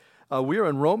We are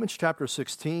in Romans chapter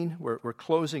 16. We're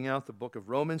closing out the book of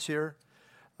Romans here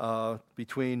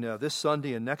between this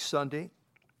Sunday and next Sunday.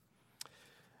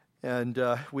 And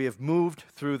we have moved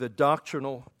through the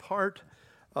doctrinal part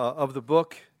of the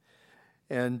book.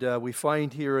 And we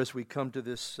find here as we come to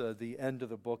this, the end of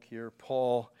the book here,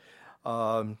 Paul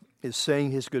is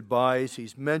saying his goodbyes.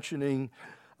 He's mentioning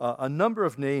a number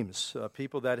of names,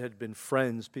 people that had been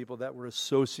friends, people that were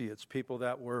associates, people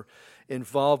that were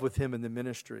involved with him in the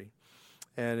ministry.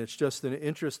 And it's just an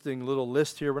interesting little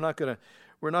list here. We're not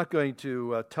going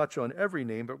to touch on every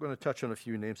name, but we're going to touch on a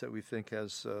few names that we think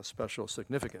has special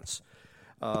significance.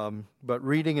 But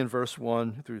reading in verse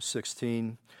 1 through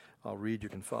 16, I'll read, you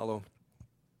can follow.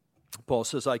 Paul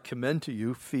says, I commend to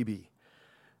you Phoebe,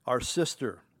 our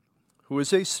sister, who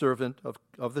is a servant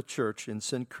of the church in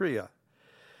Cenchrea,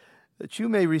 that you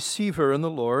may receive her in the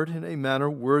Lord in a manner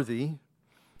worthy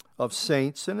of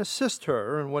saints and assist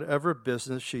her in whatever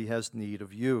business she has need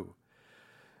of you.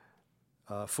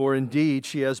 For indeed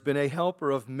she has been a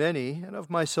helper of many and of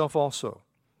myself also.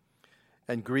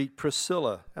 And greet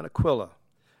Priscilla and Aquila,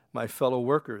 my fellow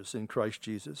workers in Christ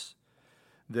Jesus,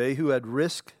 they who had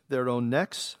risked their own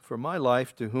necks for my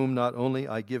life, to whom not only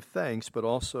I give thanks, but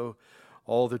also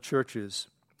all the churches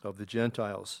of the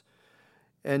Gentiles.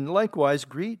 And likewise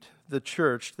greet the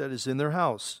church that is in their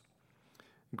house.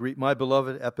 Greet my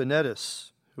beloved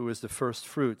Epaenetus, who is the first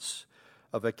fruits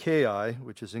of Achaia,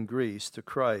 which is in Greece, to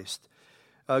Christ.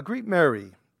 Greet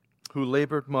Mary, who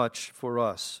labored much for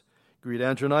us. Greet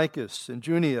Andronicus and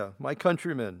Junia, my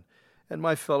countrymen, and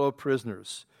my fellow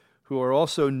prisoners, who are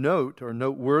also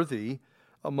noteworthy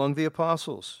among the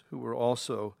apostles, who were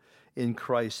also in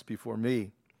Christ before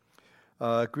me.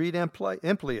 Greet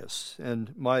Amplias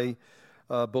and my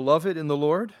beloved in the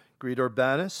Lord. Greet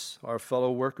Urbanus, our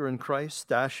fellow worker in Christ.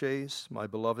 Stachys, my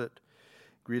beloved.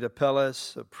 Greet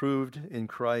Apelles, approved in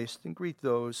Christ. And greet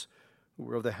those who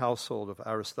were of the household of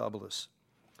Aristobulus.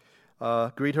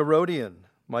 Greet Herodian,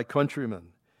 my countryman.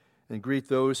 And greet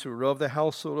those who are of the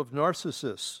household of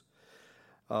Narcissus,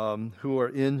 who are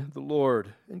in the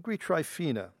Lord. And greet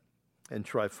Tryphena and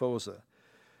Tryphosa,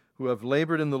 who have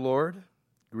labored in the Lord.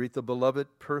 Greet the beloved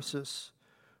Persis,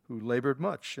 who labored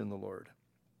much in the Lord.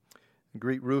 And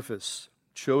greet Rufus,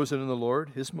 chosen in the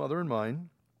Lord, his mother and mine.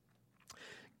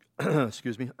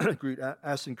 Excuse me. Greet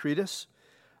Asyncritus,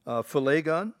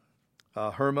 Philegon,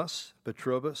 Hermas,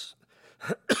 Petrobus,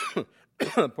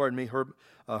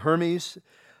 Hermes,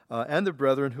 and the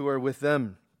brethren who are with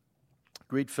them.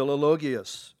 Greet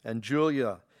Philologius and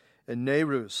Julia and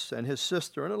Nerus and his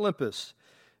sister and Olympus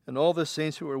and all the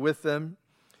saints who are with them.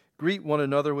 Greet one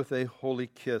another with a holy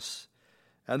kiss.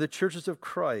 And the churches of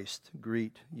Christ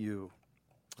greet you.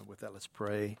 And with that, let's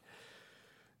pray.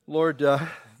 Lord,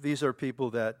 these are people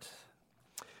that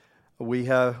we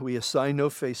assign no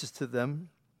faces to them.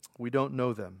 We don't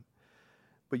know them.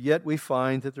 But yet we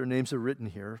find that their names are written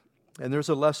here. And there's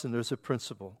a lesson, there's a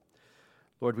principle.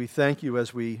 Lord, we thank you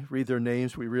as we read their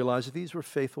names. We realize that these were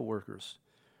faithful workers.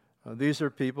 These are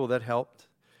people that helped.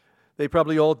 They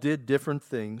probably all did different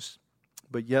things.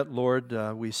 But yet, Lord,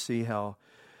 we see how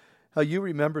you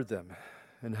remembered them,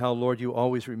 and how, Lord, you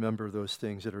always remember those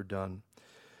things that are done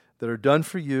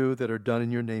for you, that are done in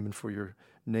your name and for your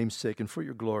name's sake and for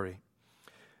your glory.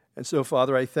 And so,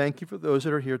 Father, I thank you for those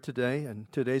that are here today,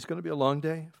 and today's going to be a long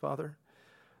day, Father.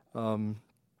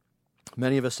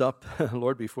 Many of us up,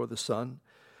 Lord, before the sun.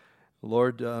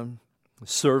 Lord,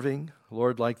 serving,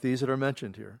 Lord, like these that are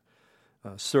mentioned here.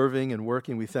 Serving and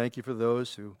working, we thank you for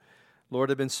those who, Lord,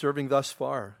 have been serving thus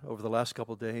far over the last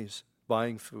couple of days,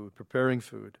 buying food, preparing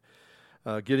food,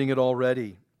 getting it all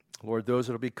ready. Lord, those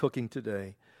that will be cooking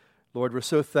today. Lord, we're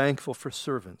so thankful for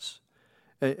servants.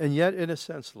 And yet, in a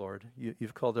sense, Lord,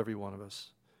 you've called every one of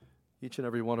us, each and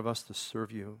every one of us, to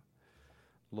serve you.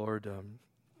 Lord,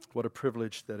 what a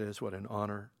privilege that is, what an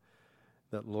honor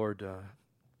that, Lord,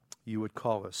 you would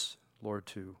call us, Lord,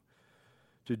 to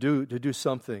do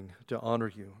something to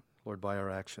honor you, Lord, by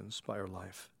our actions, by our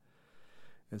life.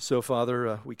 And so,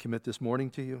 Father, we commit this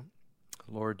morning to you,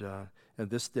 Lord, and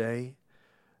this day,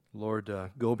 Lord,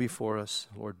 go before us.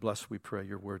 Lord, bless, we pray,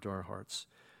 your word to our hearts.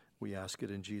 We ask it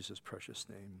in Jesus' precious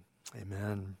name.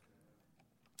 Amen.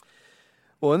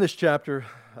 Well, in this chapter,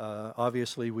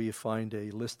 obviously, we find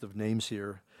a list of names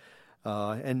here.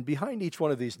 And behind each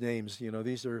one of these names,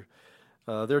 these are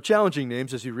they're challenging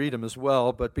names as you read them as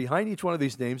well, but behind each one of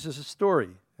these names is a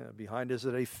story. Behind is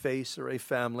it a face or a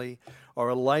family or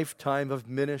a lifetime of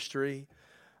ministry.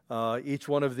 Each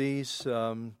one of these,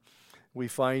 we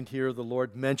find here the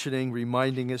Lord mentioning,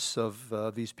 reminding us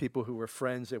of these people who were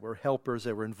friends, they were helpers,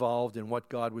 they were involved in what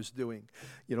God was doing,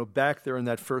 back there in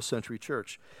that first century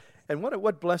church. And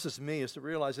what blesses me is to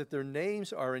realize that their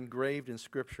names are engraved in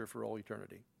Scripture for all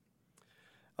eternity.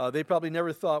 They probably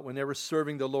never thought when they were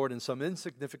serving the Lord in some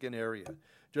insignificant area,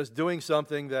 just doing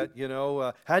something that,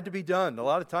 had to be done. A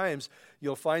lot of times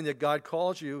you'll find that God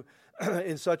calls you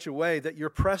in such a way that you're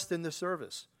pressed in the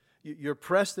service. You're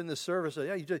pressed in the service.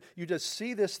 You just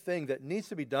see this thing that needs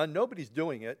to be done. Nobody's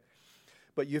doing it.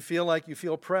 But you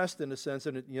feel pressed in a sense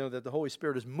that, that the Holy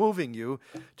Spirit is moving you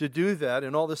to do that.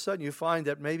 And all of a sudden you find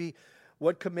that maybe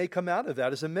what may come out of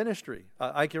that is a ministry.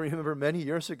 I can remember many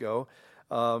years ago,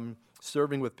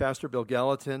 serving with Pastor Bill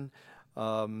Gallatin,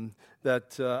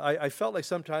 that I felt like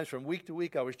sometimes from week to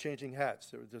week I was changing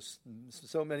hats. There were just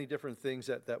so many different things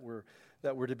that were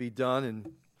to be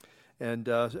done, and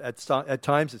at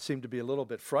times it seemed to be a little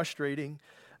bit frustrating.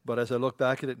 But as I look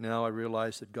back at it now, I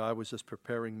realize that God was just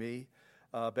preparing me,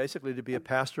 basically to be a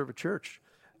pastor of a church,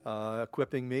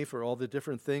 equipping me for all the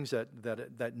different things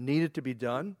that needed to be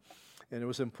done, and it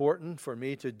was important for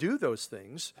me to do those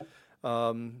things.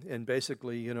 And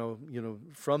basically,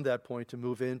 from that point to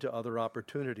move into other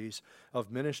opportunities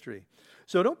of ministry.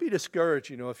 So don't be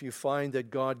discouraged, if you find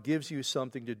that God gives you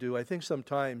something to do. I think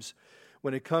sometimes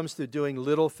when it comes to doing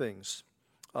little things,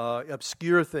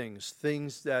 obscure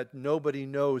things that nobody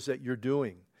knows that you're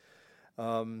doing,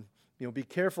 be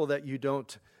careful that you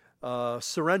don't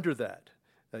surrender that.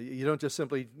 You don't just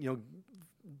simply,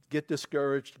 get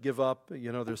discouraged, give up.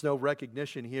 There's no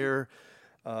recognition here.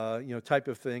 Type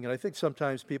of thing. And I think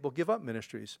sometimes people give up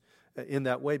ministries in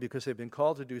that way because they've been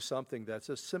called to do something that's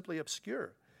just simply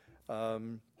obscure.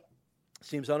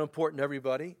 Seems unimportant to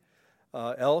everybody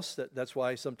else. That's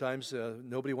why sometimes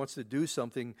nobody wants to do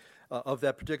something of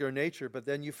that particular nature, but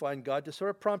then you find God just sort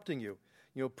of prompting you,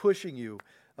 pushing you,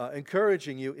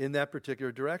 encouraging you in that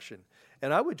particular direction.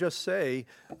 And I would just say,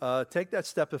 take that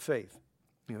step of faith.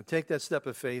 Take that step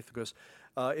of faith because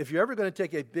if you're ever going to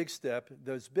take a big step,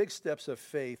 those big steps of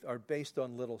faith are based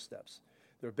on little steps.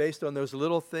 They're based on those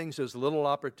little things, those little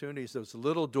opportunities, those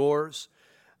little doors,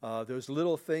 those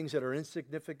little things that are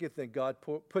insignificant that God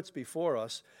puts before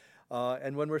us.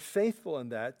 And when we're faithful in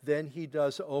that, then He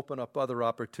does open up other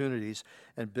opportunities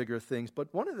and bigger things.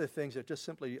 But one of the things that just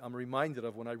simply I'm reminded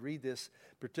of when I read this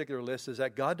particular list is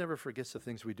that God never forgets the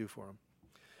things we do for Him.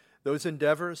 Those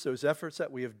endeavors, those efforts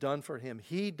that we have done for Him,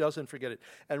 He doesn't forget it.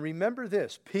 And remember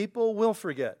this, people will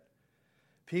forget.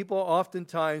 People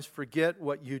oftentimes forget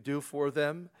what you do for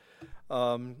them.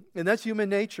 And that's human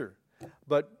nature.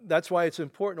 But that's why it's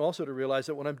important also to realize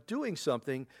that when I'm doing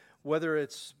something, whether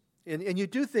it's, and you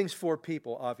do things for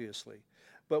people, obviously,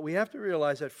 but we have to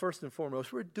realize that first and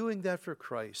foremost, we're doing that for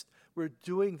Christ. We're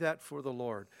doing that for the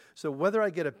Lord. So whether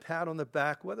I get a pat on the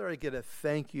back, whether I get a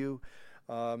thank you,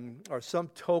 or some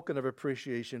token of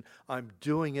appreciation, I'm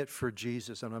doing it for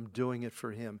Jesus and I'm doing it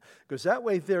for Him. Because that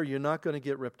way there, you're not going to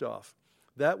get ripped off.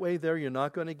 That way there, you're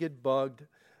not going to get bugged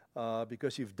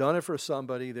because you've done it for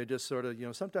somebody. They just sort of,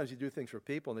 sometimes you do things for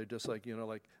people and they're just like,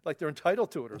 like they're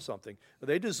entitled to it or something.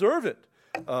 They deserve it.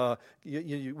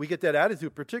 We get that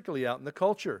attitude particularly out in the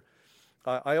culture.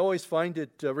 I always find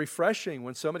it refreshing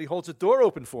when somebody holds a door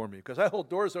open for me because I hold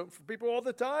doors open for people all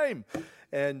the time.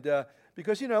 And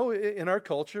because, in our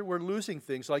culture, we're losing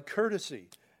things like courtesy.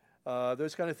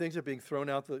 Those kind of things are being thrown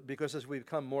out because as we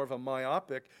become more of a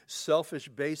myopic,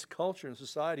 selfish-based culture in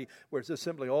society where it's just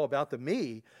simply all about the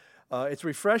me, it's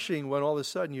refreshing when all of a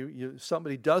sudden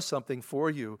somebody does something for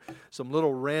you, some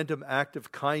little random act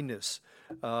of kindness.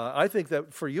 I think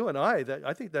that for you and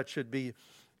I think that should be,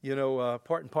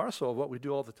 part and parcel of what we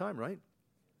do all the time, right?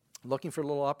 Looking for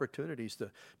little opportunities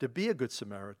to be a good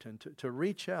Samaritan, to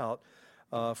reach out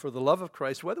for the love of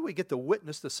Christ, whether we get to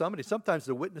witness to somebody. Sometimes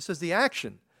the witness is the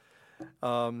action.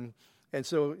 And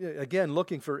so, again,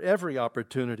 looking for every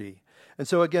opportunity. And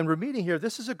so, again, we're meeting here.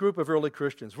 This is a group of early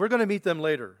Christians. We're going to meet them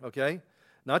later, okay?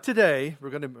 Not today.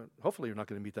 Hopefully you're not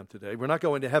going to meet them today. We're not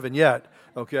going to heaven yet,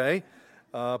 okay?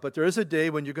 But there is a day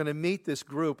when you're going to meet this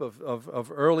group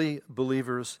of early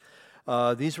believers.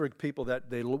 These were people that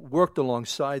they worked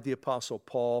alongside the Apostle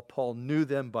Paul. Paul knew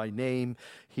them by name.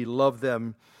 He loved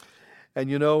them. And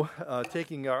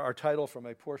taking our title from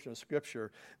a portion of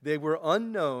Scripture, they were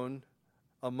unknown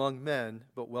among men,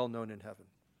 but well known in heaven.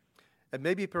 And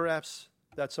maybe perhaps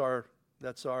that's our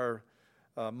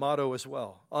motto as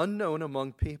well. Unknown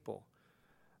among people.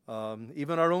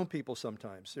 Even our own people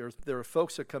sometimes. There are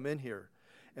folks that come in here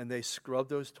and they scrub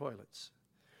those toilets.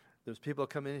 There's people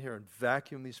that come in here and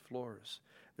vacuum these floors.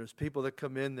 There's people that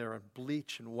come in there and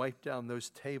bleach and wipe down those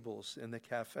tables in the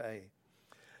cafe.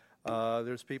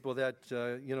 There's people that,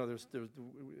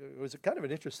 it was kind of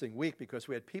an interesting week because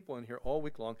we had people in here all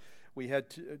week long. We had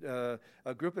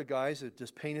a group of guys that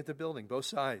just painted the building, both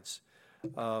sides.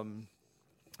 And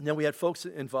then we had folks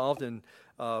involved in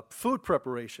food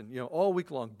preparation, all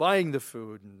week long, buying the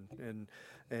food and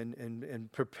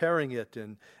preparing it.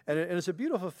 And it's a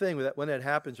beautiful thing that when that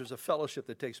happens, there's a fellowship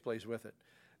that takes place with it.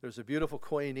 There's a beautiful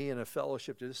koinonia and a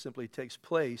fellowship that just simply takes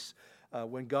place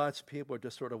when God's people are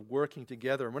just sort of working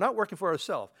together. And we're not working for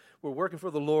ourselves. We're working for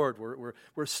the Lord.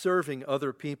 We're serving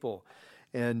other people.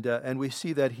 And we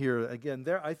see that here. Again,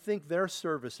 I think their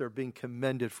service they're being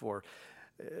commended for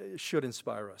should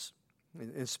inspire us.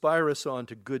 Inspire us on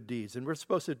to good deeds. And we're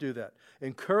supposed to do that.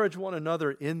 Encourage one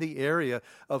another in the area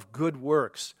of good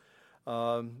works.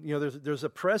 There's a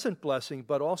present blessing,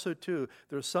 but also, too,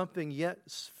 there's something yet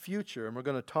future. And we're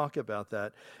going to talk about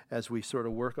that as we sort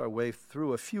of work our way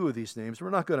through a few of these names. We're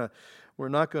not going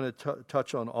to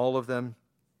touch on all of them,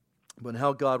 but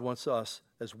how God wants us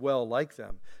as well, like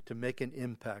them, to make an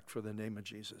impact for the name of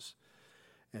Jesus.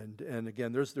 And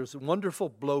again, there's a wonderful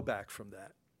blowback from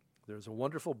that. There's a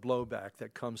wonderful blowback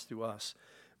that comes to us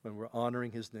when we're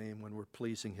honoring his name, when we're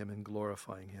pleasing him and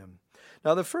glorifying him.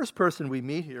 Now, the first person we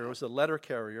meet here was a letter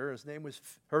carrier.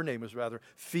 Her name was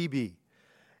Phoebe.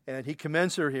 And he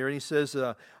commends her here, and he says,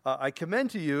 I commend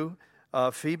to you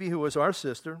Phoebe, who was our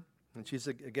sister. And she's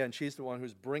the one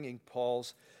who's bringing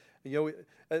Paul's.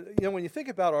 When you think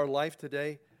about our life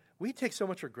today, we take so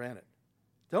much for granted,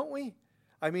 don't we?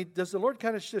 I mean, does the Lord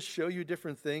kind of just show you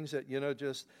different things that,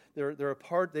 they're a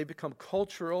part, they become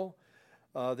cultural,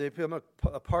 they become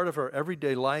a part of our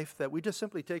everyday life that we just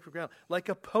simply take for granted, like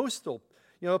a postal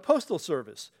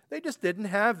service. They just didn't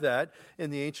have that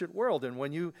in the ancient world. And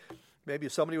when maybe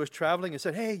if somebody was traveling and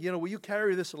said, hey, will you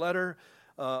carry this letter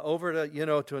over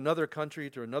to another country,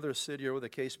 to another city, or whatever the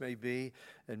case may be,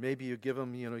 and maybe you give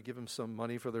them some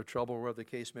money for their trouble, wherever the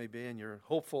case may be, and you're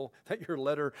hopeful that your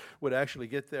letter would actually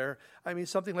get there. I mean,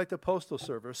 something like the postal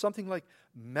service, something like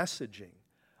messaging.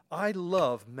 I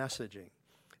love messaging.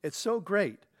 It's so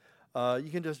great. You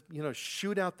can just,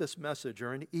 shoot out this message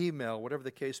or an email, whatever the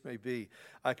case may be.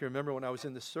 I can remember when I was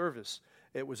in the service,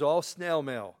 it was all snail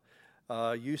mail.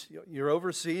 You're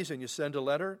overseas and you send a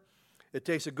letter. It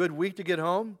takes a good week to get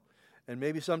home, and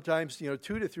maybe sometimes 2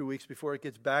 to 3 weeks before it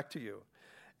gets back to you.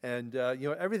 And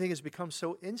everything has become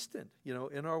so instant,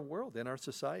 in our world, in our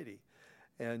society.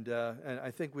 And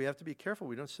I think we have to be careful.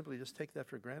 We don't simply just take that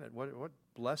for granted. What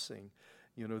blessing,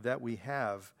 that we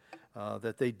have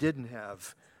that they didn't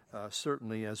have,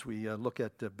 certainly as we look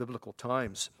at biblical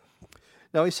times.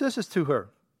 Now he says this to her.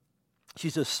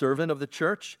 She's a servant of the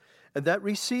church, and that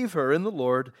receive her in the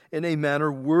Lord in a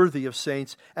manner worthy of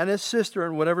saints, and as sister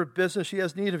in whatever business she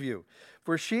has need of you.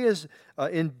 For she has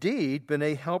indeed been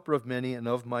a helper of many, and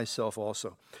of myself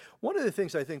also. One of the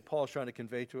things I think Paul's trying to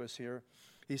convey to us here,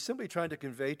 he's simply trying to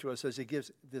convey to us as he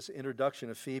gives this introduction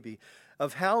of Phoebe,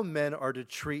 of how men are to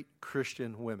treat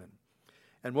Christian women.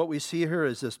 And what we see here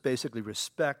is this basically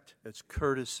respect, it's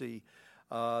courtesy.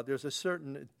 There's a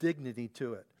certain dignity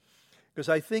to it. Because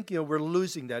I think, we're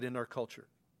losing that in our culture.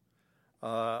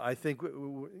 I think,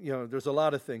 there's a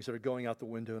lot of things that are going out the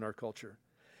window in our culture.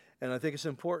 And I think it's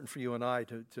important for you and I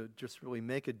to just really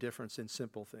make a difference in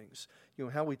simple things.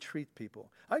 How we treat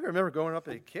people. I can remember growing up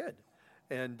as a kid.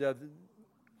 And,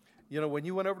 when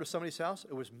you went over to somebody's house,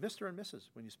 it was Mr. and Mrs.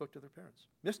 when you spoke to their parents.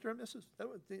 Mr. and Mrs. That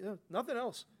was, nothing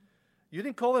else. You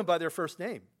didn't call them by their first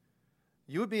name.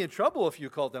 You would be in trouble if you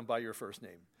called them by your first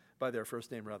name. By their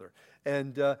first name, rather.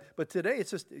 And but today, it's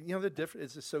just,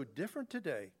 it's just so different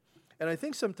today. And I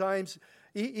think sometimes,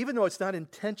 even though it's not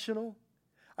intentional,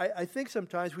 I think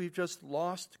sometimes we've just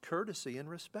lost courtesy and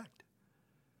respect,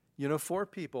 for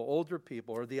people, older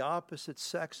people, or the opposite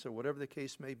sex, or whatever the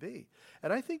case may be.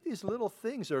 And I think these little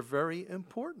things are very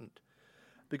important.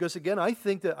 Because, again, I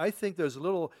think those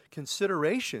little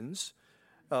considerations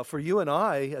for you and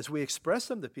I, as we express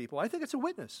them to people, I think it's a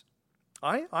witness.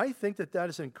 I think that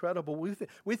is incredible.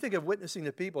 We think of witnessing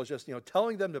to people as just,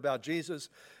 telling them about Jesus,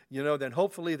 then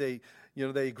hopefully they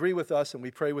agree with us and we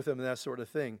pray with them and that sort of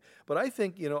thing. But I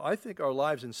think our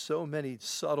lives in so many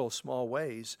subtle, small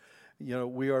ways,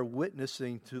 we are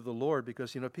witnessing to the Lord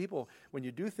because, people, when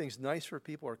you do things nice for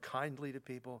people or kindly to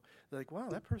people, they're like, wow,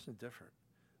 that person's different.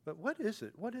 But what is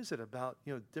it? What is it about,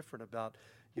 different about,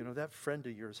 that friend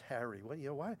of yours, Harry?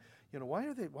 Why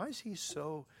is he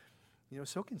so...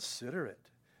 so considerate,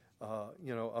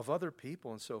 of other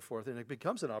people and so forth. And it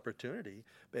becomes an opportunity,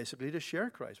 basically, to share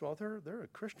Christ. Well, they're a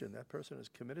Christian. That person has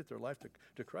committed their life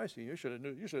to Christ. You should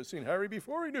have seen Harry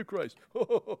before he knew Christ.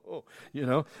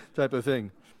 Type of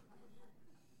thing.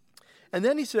 And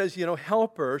then he says,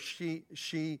 help her.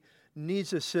 She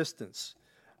needs assistance.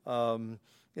 And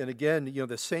again,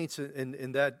 the saints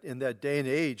in that day and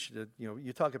age,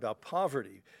 you talk about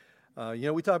poverty.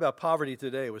 We talk about poverty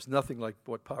today. It was nothing like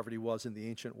what poverty was in the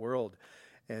ancient world.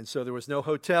 And so there was no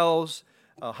hotels.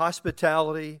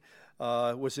 Hospitality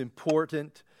was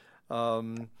important.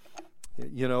 Sometimes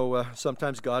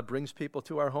God brings people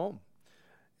to our home.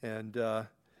 And,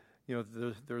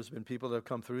 there's been people that have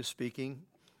come through speaking.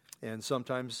 And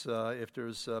sometimes if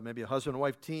there's maybe a husband and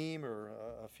wife team or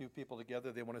a few people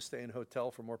together, they want to stay in a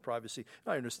hotel for more privacy.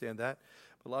 I understand that.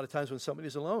 But a lot of times when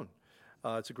somebody's alone,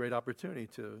 it's a great opportunity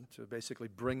to basically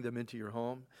bring them into your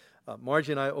home.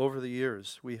 Margie and I, over the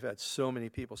years, we've had so many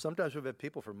people. Sometimes we've had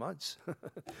people for months.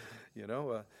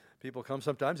 People come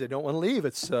sometimes. They don't want to leave.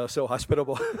 It's so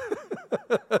hospitable.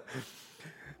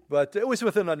 But it was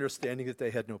with an understanding that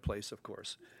they had no place, of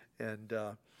course.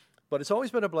 But it's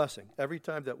always been a blessing. Every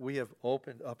time that we have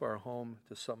opened up our home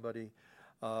to somebody,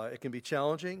 it can be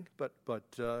challenging, but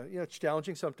it's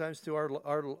challenging sometimes to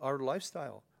our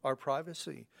lifestyle, our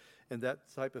privacy, and that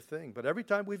type of thing. But every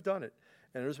time we've done it,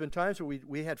 and there's been times where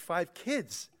we had 5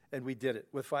 kids, and we did it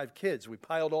with 5 kids. We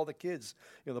piled all the kids,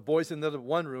 the boys in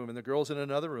one room and the girls in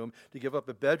another room, to give up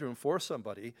a bedroom for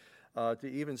somebody to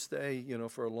even stay,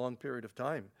 for a long period of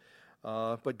time.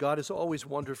 But God has always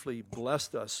wonderfully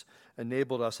blessed us,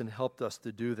 enabled us, and helped us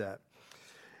to do that.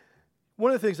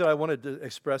 One of the things that I wanted to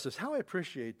express is how I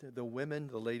appreciate the women,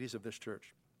 the ladies of this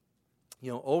church.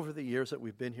 Over the years that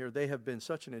we've been here, they have been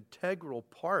such an integral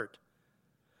part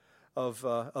of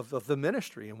the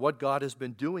ministry and what God has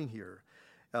been doing here.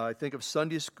 I think of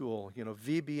Sunday school,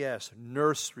 VBS,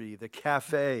 nursery, the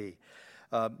cafe,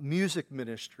 music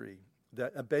ministry,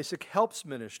 the basic helps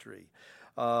ministry,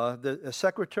 the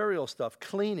secretarial stuff,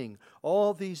 cleaning,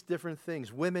 all these different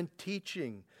things, women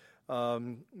teaching,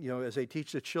 as they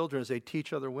teach the children, as they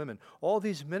teach other women. All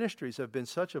these ministries have been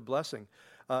such a blessing.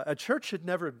 A church should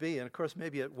never be, and of course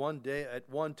maybe at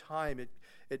one time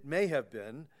it may have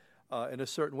been in a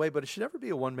certain way, but it should never be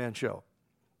a one-man show.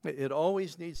 It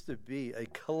always needs to be a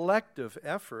collective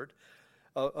effort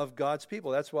of God's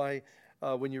people. That's why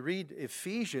when you read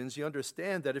Ephesians, you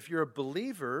understand that if you're a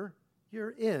believer,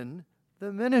 you're in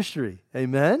the ministry.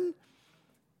 Amen?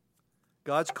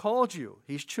 God's called you.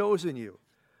 He's chosen you.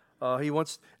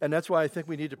 And that's why I think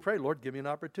we need to pray, Lord, give me an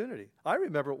opportunity. I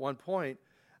remember at one point,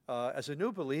 as a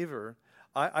new believer,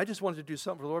 I just wanted to do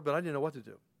something for the Lord, but I didn't know what to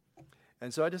do.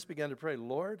 And so I just began to pray,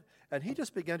 Lord, and he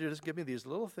just began to just give me these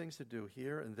little things to do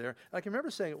here and there. And I can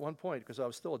remember saying at one point, because I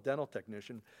was still a dental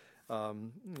technician,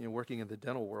 working in the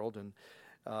dental world, and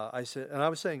I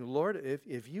was saying, Lord,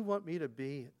 if you want me to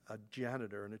be a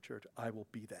janitor in a church, I will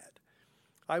be that.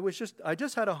 I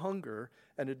just had a hunger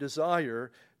and a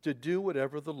desire to do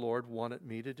whatever the Lord wanted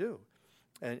me to do.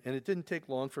 And it didn't take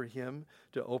long for him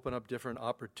to open up different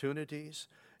opportunities,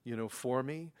 for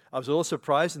me. I was a little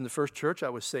surprised in the first church I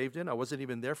was saved in. I wasn't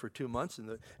even there for 2 months,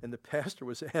 and the pastor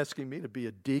was asking me to be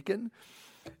a deacon.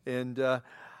 And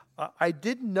I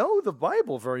didn't know the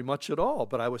Bible very much at all,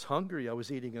 but I was hungry. I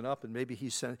was eating it up, and maybe he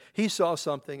saw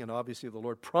something, and obviously the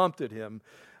Lord prompted him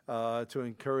to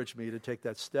encourage me to take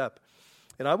that step.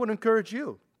 And I would encourage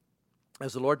you,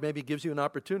 as the Lord maybe gives you an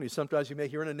opportunity. Sometimes you may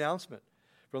hear an announcement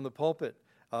from the pulpit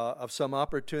of some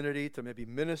opportunity to maybe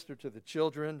minister to the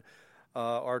children,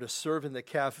 or to serve in the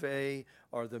cafe,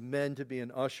 or the men to be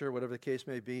an usher, whatever the case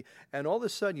may be. And all of a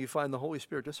sudden you find the Holy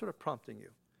Spirit just sort of prompting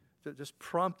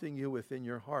you within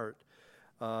your heart.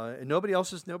 And nobody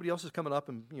else is coming up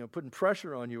and putting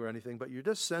pressure on you or anything, but you're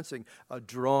just sensing a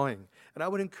drawing. And I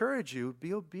would encourage you,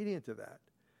 be obedient to that.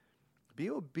 Be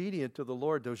obedient to the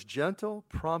Lord, those gentle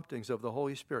promptings of the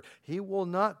Holy Spirit. He will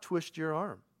not twist your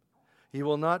arm. He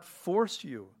will not force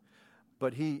you.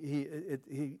 But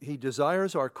he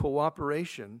desires our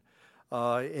cooperation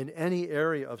in any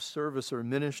area of service or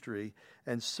ministry,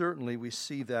 and certainly we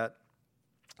see that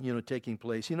taking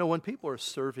place. When people are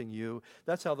serving you,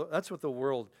 that's what the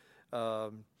world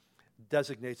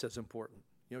designates as important.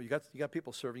 You got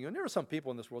people serving you, and there are some people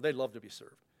in this world, they love to be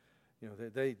served.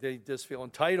 They just feel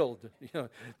entitled.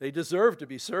 They deserve to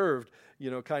be served.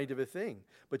 Kind of a thing.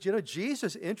 But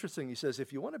Jesus, interesting. He says,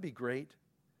 if you want to be great,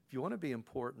 if you want to be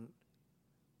important,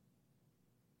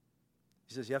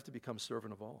 he says you have to become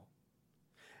servant of all.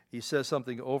 He says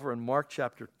something over in Mark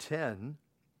chapter 10.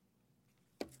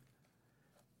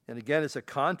 And again, it's a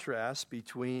contrast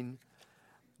between,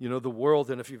 the world.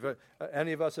 And if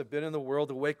any of us have been in the world,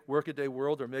 the workaday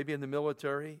world, or maybe in the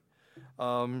military,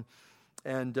 and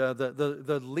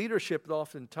the leadership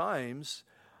oftentimes,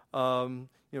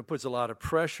 puts a lot of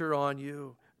pressure on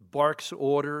you, barks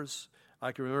orders.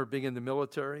 I can remember being in the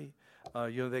military.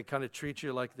 They kind of treat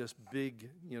you like this big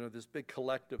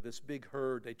collective, this big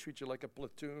herd. They treat you like a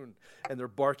platoon, and they're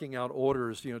barking out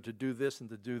orders, to do this and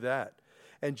to do that.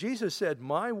 And Jesus said,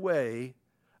 my way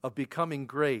of becoming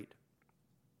great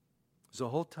is a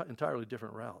whole entirely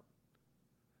different route.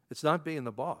 It's not being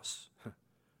the boss, but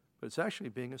it's actually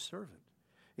being a servant.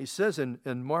 He says in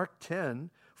Mark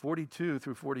 10:42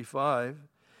 through 45,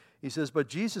 he says, but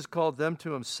Jesus called them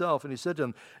to himself, and he said to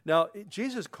them, now,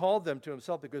 Jesus called them to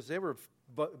himself because they were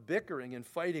bickering and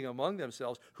fighting among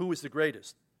themselves who was the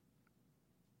greatest.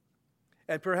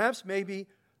 And perhaps maybe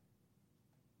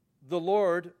the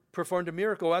Lord performed a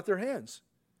miracle at their hands.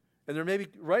 And they're maybe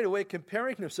right away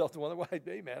comparing themselves to one another.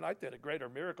 Hey, man, I did a greater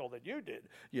miracle than you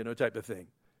did, type of thing.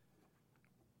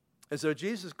 And so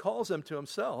Jesus calls them to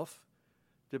himself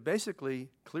to basically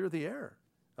clear the air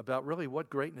about really what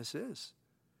greatness is.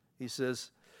 He says,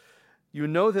 you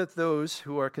know that those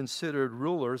who are considered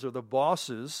rulers or the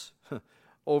bosses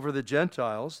over the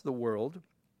Gentiles, the world,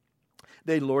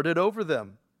 they lord it over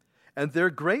them. And their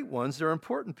great ones, their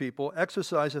important people,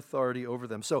 exercise authority over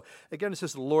them. So again, it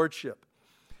says lordship.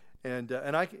 And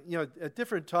I, at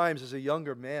different times as a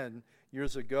younger man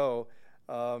years ago,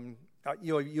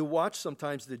 you watch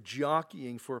sometimes the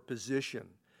jockeying for position.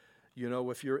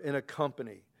 If you're in a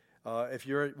company, if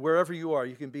you're wherever you are,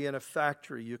 you can be in a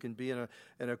factory, you can be in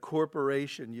a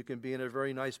corporation, you can be in a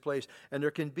very nice place, and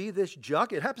there can be this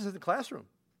jockey. It happens in the classroom.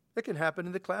 It can happen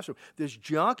in the classroom. This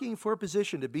jockeying for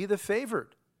position to be the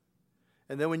favored.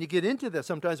 And then when you get into that,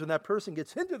 sometimes when that person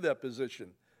gets into that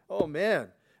position, oh man,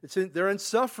 they're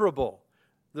insufferable.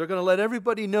 They're going to let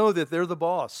everybody know that they're the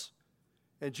boss.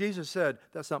 And Jesus said,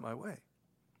 that's not my way.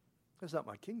 That's not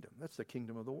my kingdom. That's the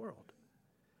kingdom of the world.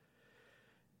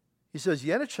 He says,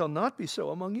 yet it shall not be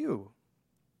so among you.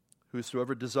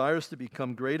 Whosoever desires to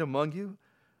become great among you,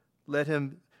 let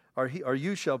him, or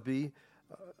you shall be,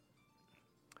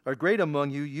 or great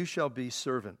among you, you shall be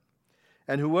servant.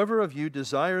 And whoever of you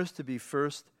desires to be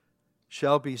first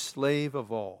shall be slave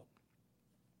of all.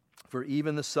 For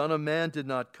even the Son of Man did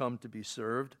not come to be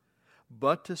served,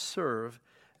 but to serve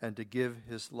and to give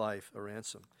his life a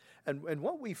ransom. And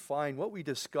what we find, what we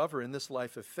discover in this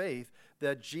life of faith,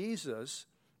 that Jesus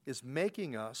is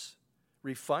making us,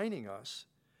 refining us,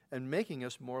 and making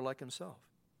us more like himself.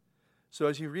 So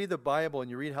as you read the Bible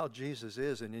and you read how Jesus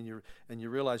is, and you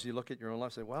realize, you look at your own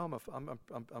life and say, "Wow,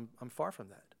 I'm far from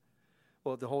that."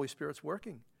 Well, the Holy Spirit's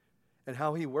working, and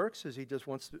how he works is he just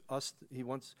wants us. He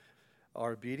wants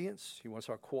our obedience. He wants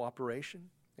our cooperation,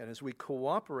 and as we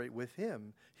cooperate with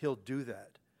him, he'll do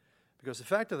that. Because the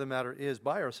fact of the matter is,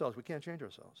 by ourselves, we can't change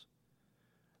ourselves.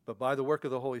 But by the work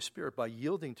of the Holy Spirit, by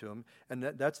yielding to him, and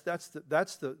that's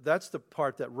the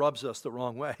part that rubs us the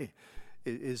wrong way,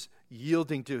 is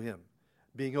yielding to him,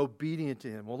 being obedient to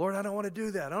him. Well, Lord, I don't want to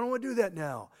do that. I don't want to do that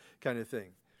now, kind of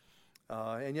thing.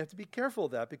 And you have to be careful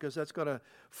of that, because that's going to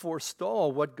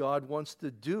forestall what God wants to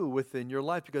do within your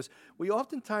life. Because we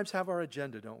oftentimes have our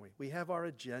agenda, don't we? We have our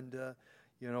agenda,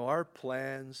 our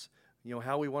plans,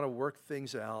 how we want to work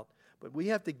things out. But we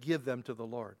have to give them to the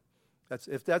Lord.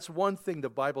 If that's one thing the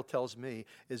Bible tells me,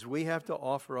 is we have to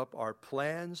offer up our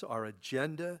plans, our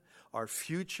agenda, our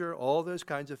future, all those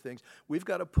kinds of things. We've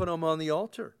got to put them on the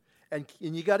altar. And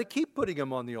you got to keep putting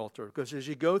them on the altar, because as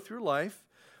you go through life,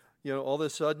 all of a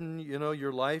sudden,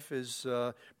 your life is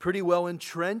pretty well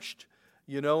entrenched,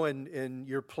 and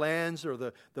your plans, or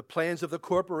the plans of the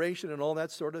corporation and all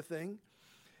that sort of thing.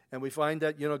 And we find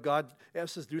that, God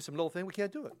asks us to do some little thing, we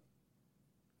can't do it.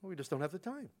 We just don't have the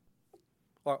time.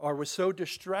 Or we're so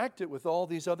distracted with all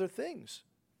these other things.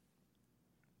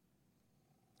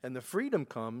 And the freedom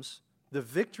comes, the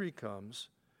victory comes,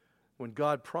 when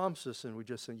God promises and we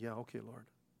just say, yeah, okay, Lord,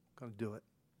 I'm going to do it.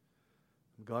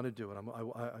 I'm going to do it.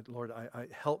 Lord,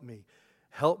 help me.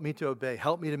 Help me to obey.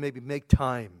 Help me to maybe make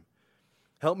time.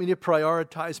 Help me to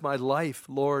prioritize my life,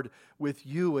 Lord, with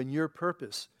you and your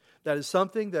purpose. That is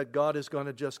something that God is going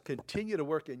to just continue to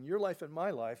work in your life and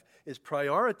my life, is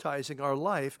prioritizing our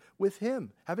life with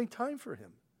him, having time for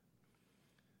him.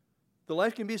 The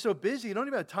life can be so busy, you don't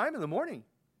even have time in the morning.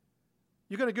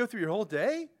 You're going to go through your whole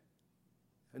day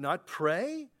and not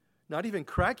pray, not even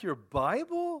crack your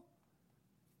Bible?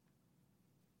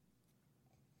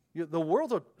 The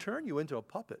world will turn you into a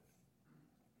puppet.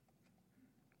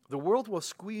 The world will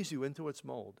squeeze you into its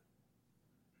mold.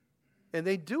 And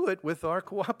they do it with our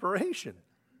cooperation.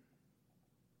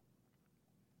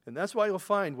 And that's why you'll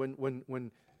find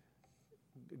when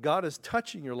God is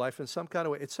touching your life in some kind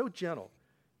of way, it's so gentle.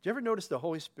 Do you ever notice the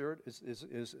Holy Spirit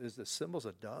is the symbols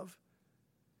of a dove?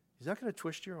 He's not going to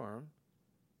twist your arm.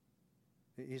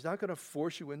 He's not going to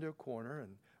force you into a corner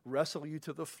and wrestle you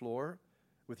to the floor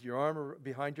with your arm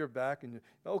behind your back and,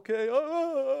 okay,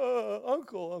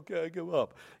 uncle, okay, I give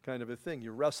up, kind of a thing.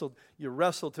 You wrestle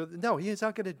no, he's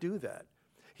not going to do that.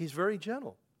 He's very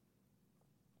gentle.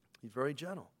 He's very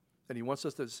gentle. And he wants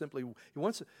us to he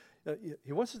wants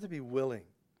us to be willing.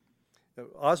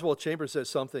 Oswald Chambers says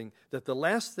something that the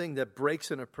last thing that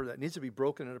that needs to be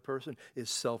broken in a person is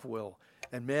self-will.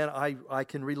 And man, I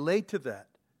can relate to that.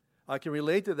 I can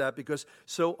relate to that because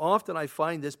so often I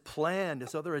find this plan,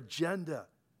 this other agenda,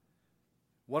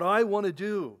 what I want to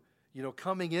do,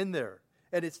 coming in there.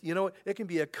 And it's, it can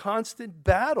be a constant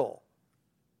battle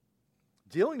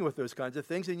dealing with those kinds of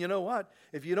things. And you know what?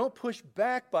 If you don't push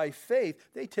back by faith,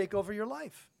 they take over your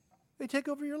life. They take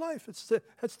over your life.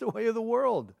 That's the way of the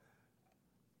world.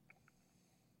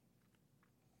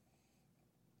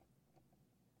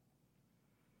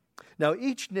 Now,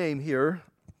 each name here,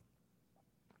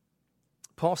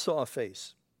 Paul saw a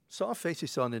face. He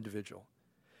saw an individual.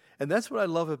 And that's what I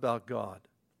love about God.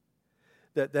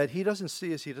 That he doesn't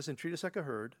see us, he doesn't treat us like a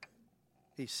herd.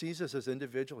 He sees us as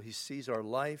individual. He sees our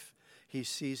life. He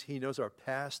knows our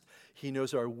past. He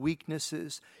knows our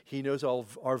weaknesses. He knows all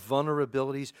of our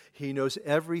vulnerabilities. He knows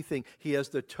everything. He has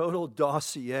the total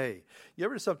dossier. You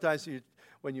ever sometimes,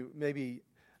 when you maybe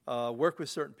work with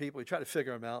certain people, you try to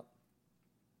figure them out.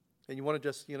 And you want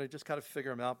to just kind of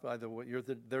figure them out by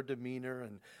their demeanor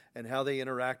and how they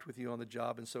interact with you on the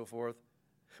job and so forth.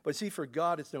 But see, for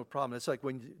God, it's no problem. It's like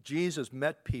when Jesus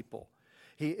met people.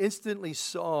 He instantly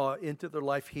saw into their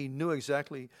life. He knew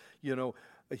exactly,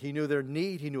 he knew their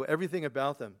need. He knew everything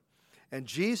about them. And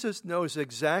Jesus knows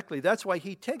exactly. That's why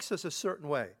he takes us a certain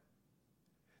way.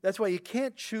 That's why you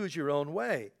can't choose your own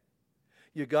way.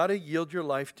 You got to yield your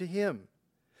life to him.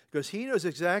 Because he knows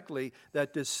exactly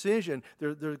that decision.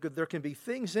 There can be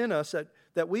things in us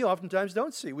that we oftentimes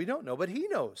don't see. We don't know, but he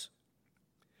knows.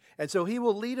 And so he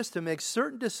will lead us to make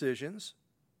certain decisions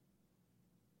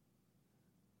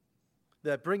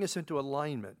that bring us into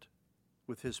alignment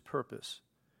with his purpose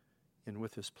and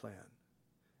with his plan.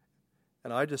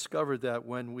 And I discovered that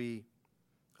when we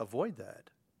avoid that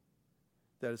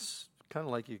it's kind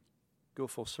of like you go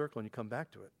full circle and you come back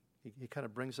to it. He kind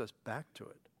of brings us back to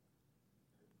it.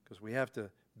 Because we have to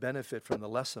benefit from the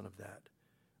lesson of that.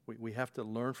 We have to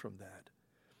learn from that.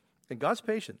 And God's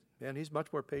patient. Man, he's much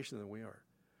more patient than we are.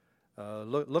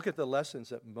 Look at the lessons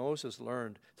that Moses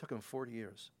learned. It took him 40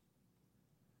 years.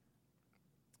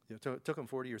 It took him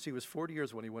 40 years. He was 40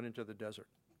 years when he went into the desert.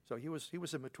 So he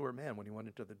was a mature man when he went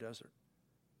into the desert.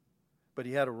 But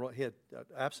he had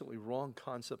absolutely wrong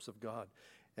concepts of God.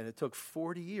 And it took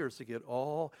 40 years to get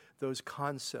all those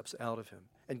concepts out of him.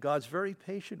 And God's very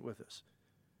patient with us.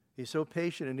 He's so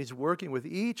patient, and he's working with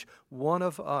each one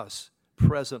of us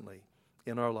presently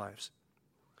in our lives.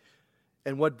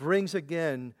 And what brings,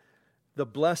 again, the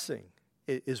blessing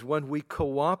is when we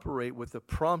cooperate with the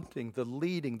prompting, the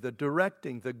leading, the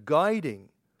directing, the guiding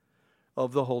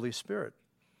of the Holy Spirit.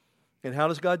 And how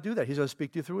does God do that? He's going to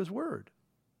speak to you through his word.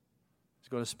 He's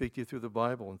going to speak to you through the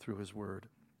Bible and through his word.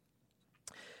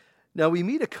 Now, we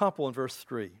meet a couple in verse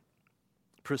 3.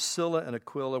 Priscilla and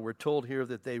Aquila, we're told here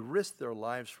that they risked their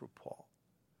lives for Paul.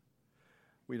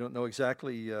 We don't know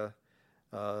exactly,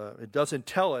 it doesn't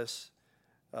tell us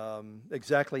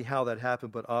exactly how that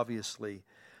happened, but obviously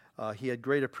he had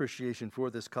great appreciation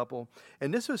for this couple.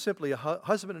 And this was simply a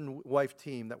husband and wife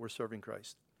team that were serving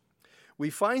Christ. We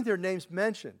find their names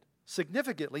mentioned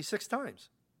significantly 6 times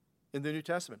in the New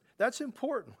Testament. That's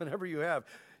important whenever you have,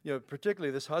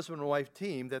 particularly this husband and wife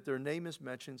team, that their name is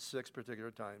mentioned 6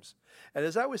 particular times. And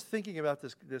as I was thinking about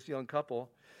this young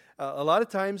couple, a lot of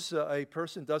times a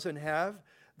person doesn't have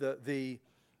the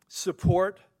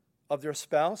support of their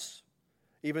spouse,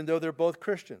 even though they're both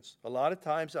Christians. A lot of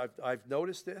times I've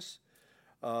noticed this.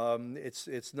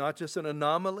 It's not just an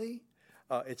anomaly.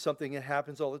 It's something that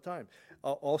happens all the time.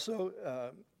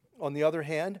 Also, on the other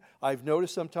hand, I've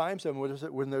noticed sometimes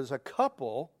when there's a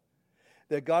couple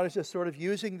that God is just sort of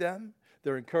using them.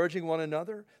 They're encouraging one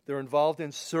another. They're involved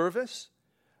in service.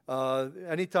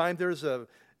 Anytime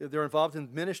they're involved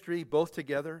in ministry, both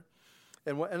together.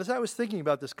 And as I was thinking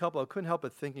about this couple, I couldn't help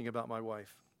but thinking about my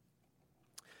wife.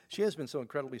 She has been so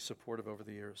incredibly supportive over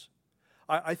the years.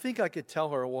 I think I could tell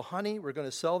her, well, honey, we're going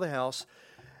to sell the house,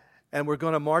 and we're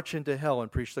going to march into hell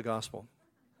and preach the gospel.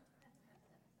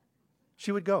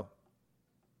 She would go.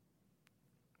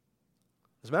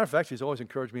 As a matter of fact, she's always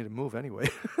encouraged me to move anyway.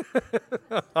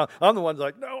 I'm the one that's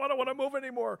like, no, I don't want to move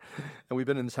anymore. And we've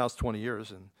been in this house 20 years,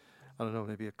 and I don't know,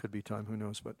 maybe it could be time, who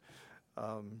knows. But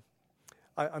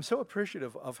I'm so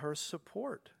appreciative of her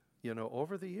support,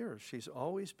 over the years. She's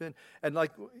always been, and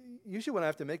like usually when I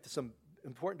have to make some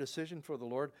important decision for the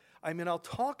Lord, I'll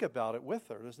talk about it with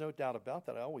her. There's no doubt about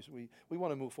that. We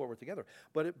want to move forward together.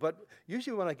 But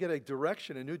usually when I get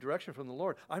a new direction from the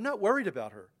Lord, I'm not worried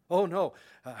about her. Oh no,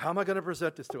 how am I going to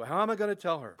present this to her? How am I going to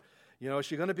tell her? Is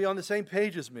she going to be on the same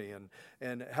page as me?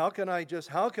 And how can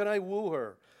I woo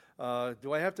her?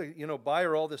 Do I have to, buy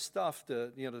her all this stuff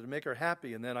to make her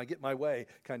happy, and then I get my way,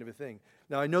 kind of a thing?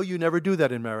 Now, I know you never do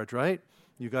that in marriage, right?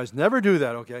 You guys never do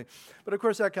that, okay? But, of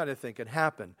course, that kind of thing can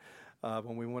happen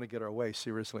when we want to get our way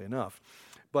seriously enough.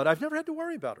 But I've never had to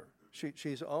worry about her.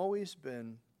 She's always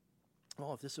been,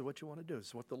 if this is what you want to do, this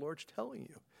is what the Lord's telling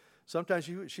you. Sometimes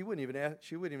she wouldn't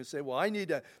even say, well,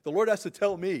 the Lord has to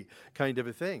tell me, kind of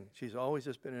a thing. She's always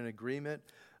just been in agreement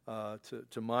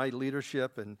to my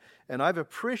leadership, and I've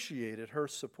appreciated her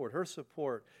support. Her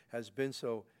support has been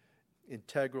so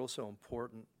integral, so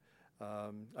important,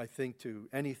 I think, to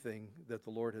anything that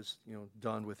the Lord has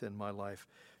done within my life.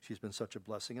 She's been such a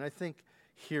blessing. And I think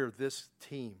here this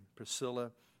team,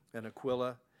 Priscilla and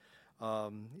Aquila,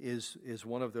 is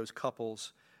one of those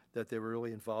couples that they were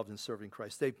really involved in serving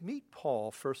Christ. They meet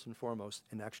Paul first and foremost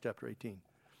in Acts chapter 18.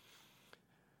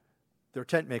 They're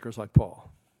tent makers like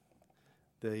Paul.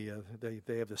 They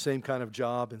have the same kind of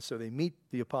job, and so they meet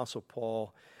the Apostle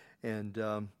Paul, and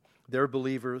they're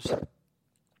believers.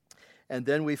 And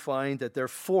then we find that they're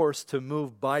forced to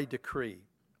move by decree.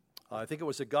 I think it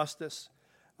was Augustus.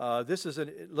 This is a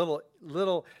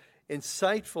little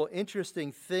insightful,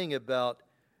 interesting thing about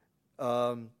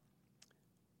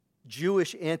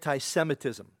Jewish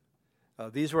anti-Semitism.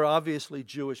 These were obviously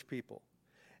Jewish people.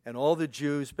 And all the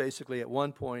Jews, basically, at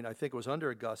one point, I think it was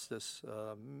under Augustus,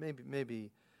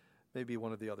 maybe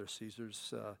one of the other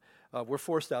Caesars, were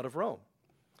forced out of Rome.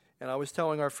 And I was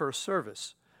telling our first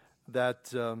service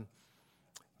that,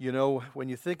 when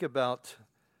you think about,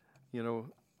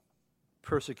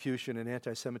 persecution and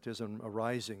anti-Semitism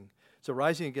arising, it's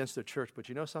arising against the church, but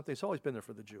something? It's always been there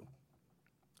for the Jew.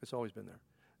 It's always been there.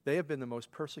 They have been the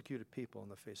most persecuted people on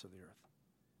the face of the earth.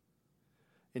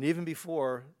 And even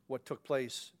before what took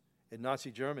place in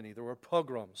Nazi Germany, there were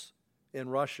pogroms in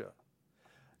Russia.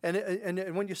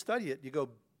 And when you study it, you go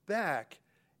back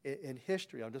in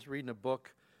history. I'm just reading a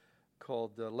book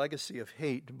called Legacy of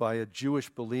Hate by a Jewish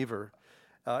believer.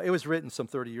 It was written some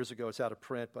 30 years ago. It's out of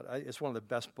print, but it's one of the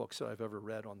best books that I've ever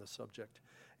read on the subject.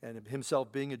 And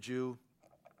himself being a Jew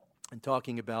and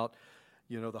talking about,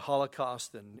 the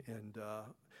Holocaust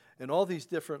and all these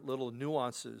different little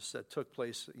nuances that took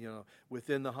place,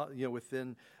 within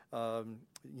the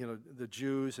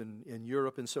Jews and in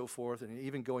Europe and so forth, and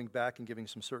even going back and giving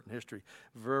some certain history.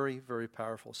 Very, very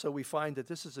powerful. So we find that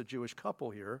this is a Jewish couple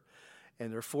here,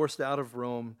 and they're forced out of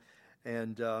Rome,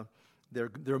 and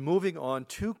they're moving on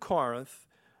to Corinth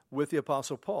with the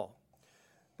Apostle Paul.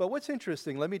 But what's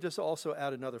interesting, let me just also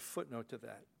add another footnote to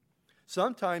that.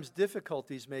 Sometimes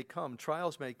difficulties may come,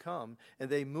 trials may come, and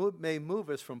they may move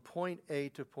us from point A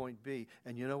to point B.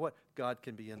 And you know what? God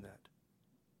can be in that.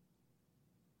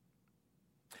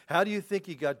 How do you think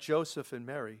he got Joseph and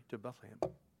Mary to Bethlehem?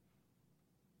 It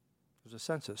was a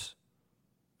census.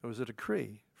 It was a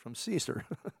decree from Caesar.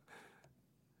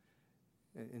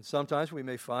 And sometimes we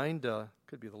may find,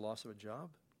 could be the loss of a job,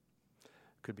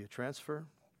 could be a transfer,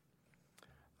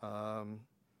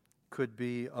 could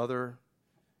be other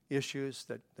issues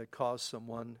that cause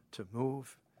someone to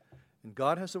move. And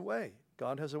God has a way.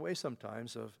 God has a way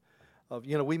sometimes of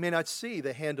we may not see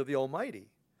the hand of the Almighty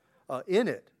in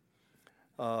it.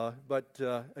 But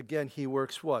again, he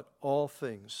works what? All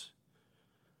things.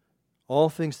 All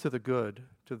things to the good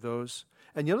to those.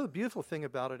 And the beautiful thing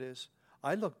about it is,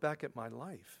 I look back at my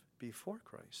life before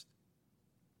Christ,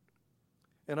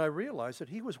 and I realize that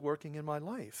he was working in my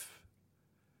life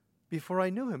before I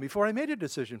knew him, before I made a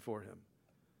decision for him.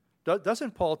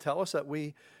 Doesn't Paul tell us that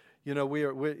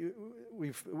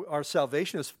our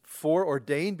salvation is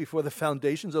foreordained before the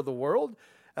foundations of the world?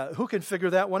 Who can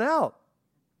figure that one out?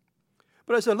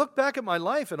 But as I look back at my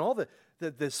life and all the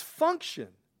dysfunction,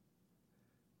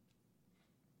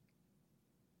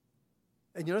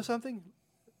 and you know something?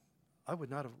 I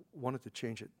would not have wanted to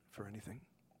change it for anything.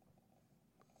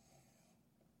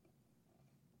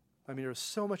 I mean, there's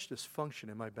so much dysfunction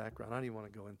in my background. I don't even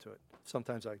want to go into it.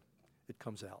 Sometimes it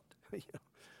comes out,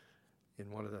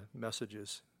 in one of the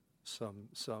messages, some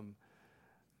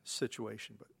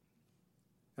situation. But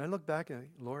and I look back and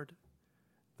Lord,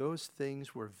 those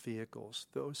things were vehicles.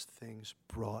 Those things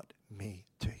brought me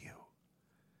to you.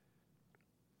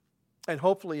 And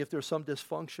hopefully, if there's some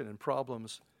dysfunction and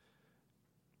problems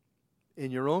in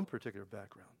your own particular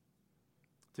background,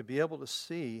 to be able to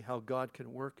see how God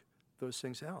can work those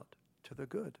things out to the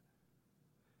good.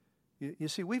 You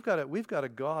see, we've got a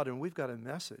God and we've got a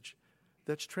message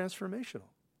that's transformational.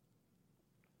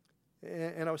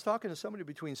 And I was talking to somebody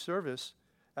between service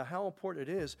how important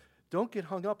it is. Don't get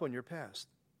hung up on your past.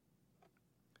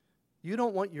 You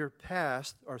don't want your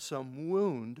past or some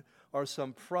wound or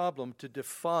some problem to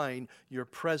define your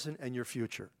present and your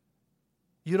future.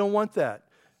 You don't want that,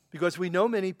 because we know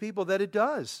many people that it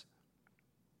does.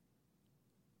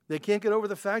 They can't get over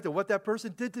the fact of what that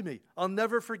person did to me. I'll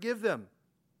never forgive them.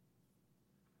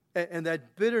 And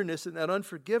that bitterness and that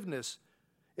unforgiveness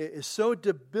is so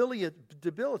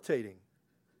debilitating.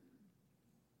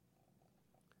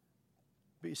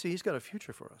 But you see, he's got a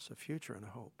future for us, a future and a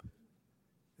hope.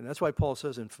 And that's why Paul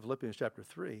says in Philippians chapter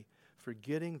 3,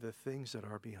 forgetting the things that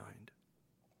are behind.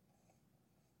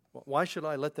 Why should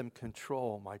I let them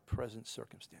control my present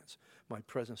circumstance, my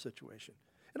present situation?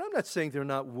 And I'm not saying they're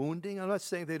not wounding. I'm not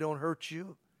saying they don't hurt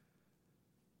you.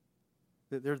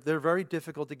 They're very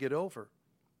difficult to get over.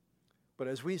 But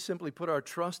as we simply put our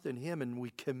trust in him and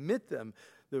we commit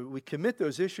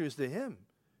those issues to him,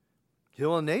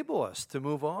 he'll enable us to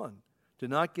move on, to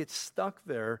not get stuck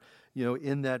there,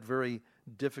 in that very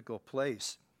difficult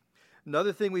place.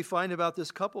 Another thing we find about this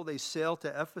couple, they sail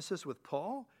to Ephesus with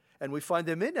Paul, and we find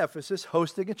them in Ephesus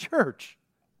hosting a church.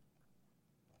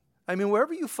 I mean,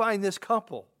 wherever you find this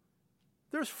couple,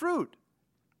 there's fruit.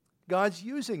 God's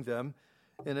using them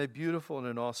in a beautiful and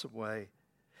an awesome way.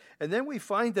 And then we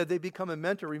find that they become a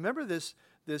mentor. Remember this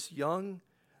young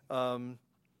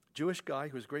Jewish guy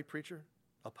who was a great preacher,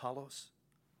 Apollos?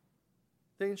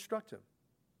 They instruct him.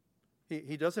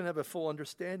 He doesn't have a full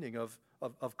understanding of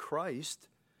Christ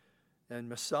and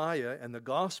Messiah and the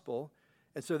gospel.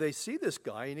 And so they see this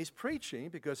guy and he's preaching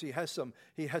because he has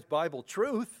Bible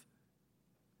truth.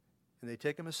 And they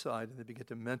take him aside and they begin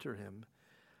to mentor him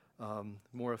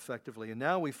more effectively. And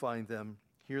now we find them,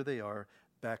 here they are,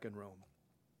 back in Rome.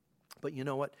 But you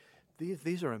know what?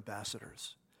 These are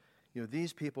ambassadors.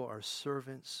 These people are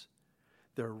servants.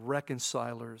 They're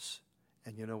reconcilers.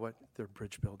 And you know what? They're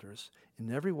bridge builders.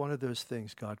 In every one of those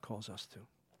things, God calls us to.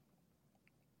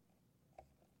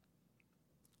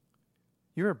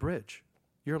 You're a bridge.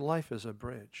 Your life is a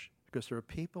bridge. Because there are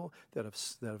people that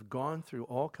have gone through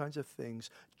all kinds of things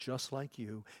just like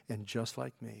you and just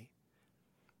like me.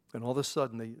 And all of a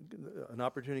sudden, an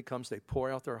opportunity comes, they pour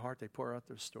out their heart, they pour out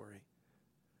their story.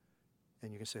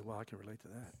 And you can say, well, I can relate to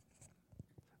that.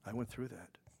 I went through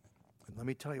that. And let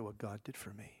me tell you what God did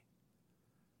for me.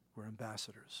 We're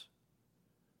ambassadors.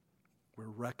 We're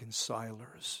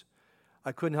reconcilers.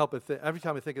 I couldn't help but every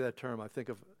time I think of that term, I think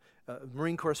of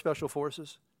Marine Corps Special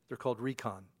Forces. They're called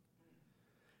recon.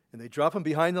 And they drop them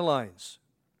behind the lines.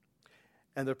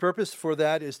 And the purpose for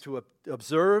that is to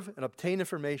observe and obtain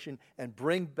information and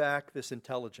bring back this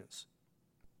intelligence.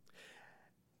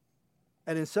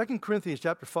 And in 2 Corinthians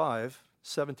chapter 5,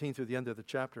 17 through the end of the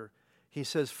chapter, he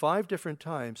says 5 different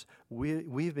times, we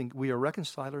are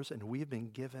reconcilers and we've been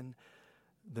given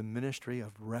the ministry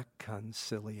of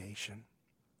reconciliation.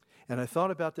 And I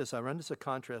thought about this. I ran this as a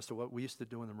contrast to what we used to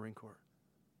do in the Marine Corps.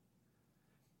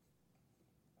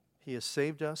 He has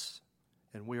saved us,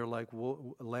 and we are like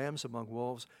lambs among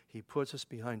wolves. He puts us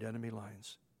behind enemy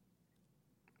lines.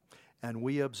 And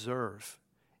we observe,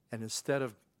 and instead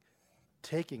of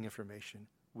taking information,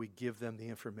 we give them the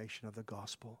information of the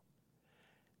gospel.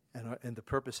 And the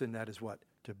purpose in that is what?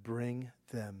 To bring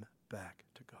them back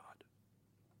to God.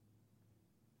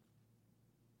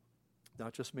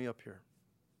 Not just me up here,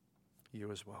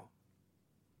 you as well.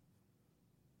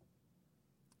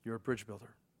 You're a bridge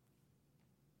builder.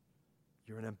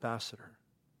 You're an ambassador.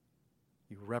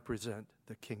 You represent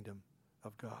the kingdom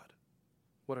of God.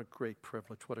 What a great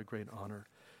privilege, what a great honor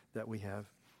that we have.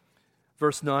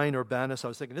 Verse 9, Urbanus, I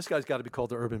was thinking, this guy's got to be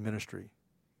called the urban ministry.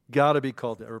 Got to be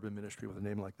called the urban ministry with a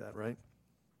name like that, right?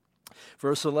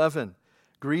 Verse 11,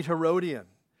 greet Herodian.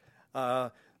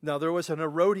 Now, there was an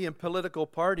Herodian political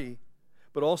party,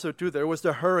 but also, too, there was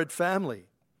the Herod family.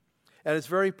 And it's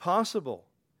very possible,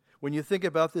 when you think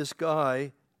about this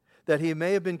guy, that he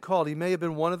may have been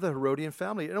one of the Herodian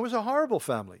family. And it was a horrible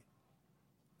family.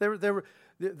 They were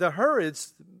the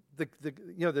Herods,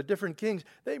 the different kings,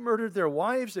 they murdered their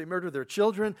wives, they murdered their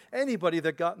children, anybody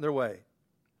that got in their way.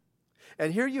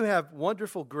 And here you have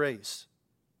wonderful grace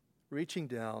reaching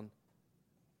down.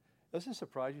 Doesn't it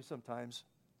surprise you sometimes?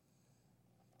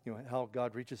 How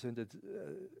God reaches into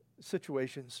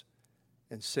situations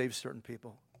and saves certain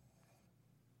people.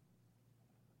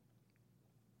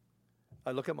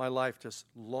 I look at my life, just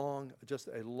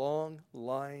a long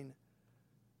line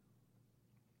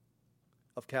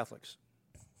of Catholics.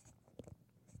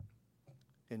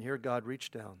 And here God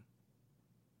reached down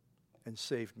and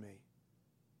saved me.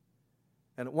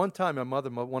 And at one time, my mother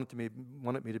wanted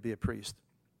me to be a priest.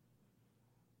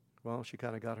 Well, she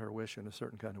kind of got her wish in a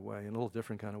certain kind of way, in a little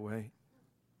different kind of way.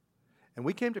 And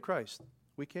we came to Christ.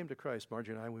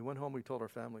 Margie and I. We went home, we told our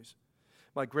families.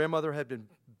 My grandmother had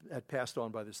passed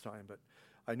on by this time, but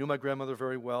I knew my grandmother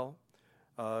very well.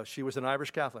 She was an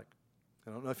Irish Catholic.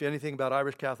 I don't know if you know anything about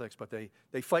Irish Catholics, but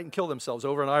they fight and kill themselves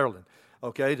over in Ireland,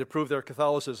 okay, to prove their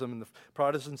Catholicism. And the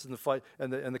Protestants and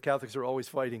the Catholics are always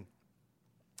fighting.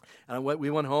 And we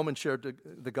went home and shared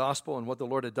the gospel and what the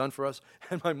Lord had done for us.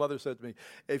 And my mother said to me,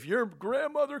 if your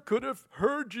grandmother could have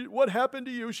heard what happened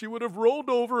to you, she would have rolled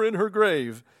over in her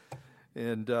grave.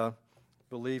 And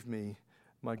believe me,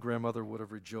 my grandmother would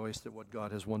have rejoiced at what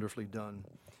God has wonderfully done.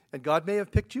 And God may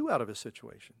have picked you out of a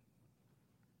situation.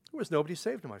 There was nobody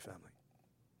saved in my family.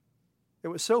 It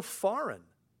was so foreign.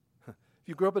 If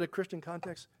you grew up in a Christian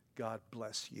context, God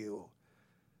bless you.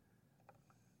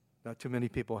 Not too many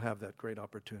people have that great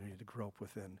opportunity to grow up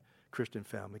within a Christian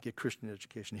family, get Christian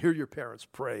education, hear your parents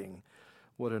praying.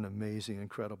 What an amazing,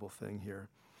 incredible thing here.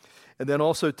 And then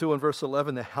also, too, in verse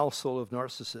 11, the household of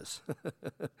Narcissus.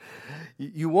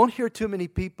 You won't hear too many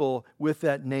people with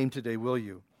that name today, will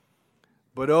you?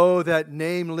 But oh, that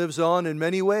name lives on in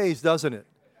many ways, doesn't it?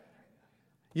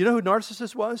 You know who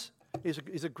Narcissus was?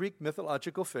 He's a Greek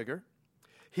mythological figure.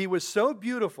 He was so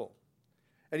beautiful,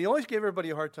 and he always gave everybody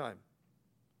a hard time.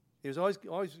 He was always,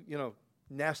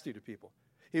 nasty to people.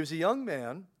 He was a young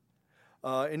man,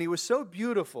 and he was so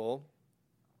beautiful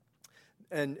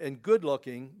and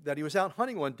good-looking that he was out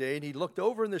hunting one day, and he looked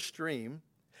over in the stream,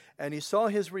 and he saw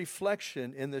his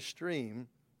reflection in the stream,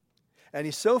 and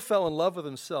he so fell in love with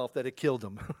himself that it killed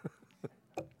him.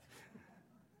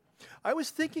 I was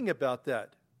thinking about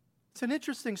that. It's an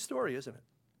interesting story, isn't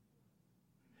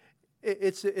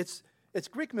it? It's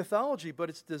Greek mythology, but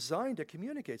it's designed to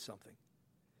communicate something.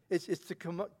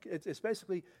 It's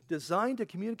basically designed to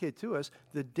communicate to us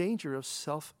the danger of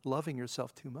loving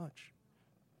yourself too much.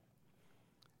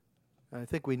 And I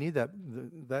think we need that.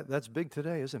 That's big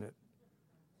today, isn't it?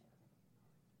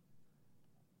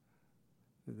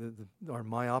 Our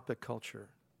myopic culture.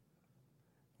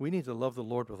 We need to love the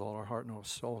Lord with all our heart and our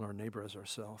soul and our neighbor as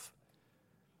ourselves.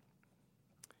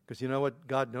 Because you know what?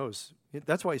 God knows.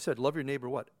 That's why he said, love your neighbor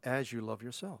what? As you love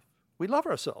yourself. We love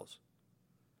ourselves.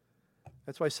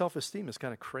 That's why self-esteem is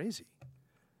kind of crazy.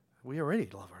 We already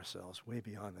love ourselves way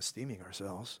beyond esteeming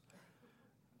ourselves.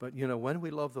 But, when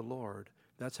we love the Lord,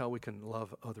 that's how we can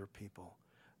love other people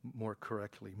more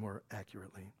correctly, more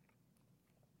accurately.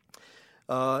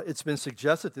 It's been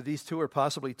suggested that these two are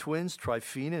possibly twins,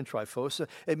 Tryphena and Tryphosa.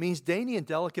 It means dainty and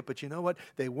delicate, but you know what?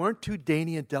 They weren't too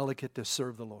dainty and delicate to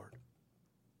serve the Lord.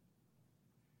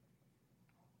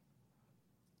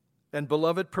 And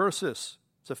beloved Persis,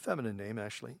 it's a feminine name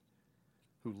actually,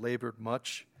 who labored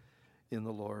much in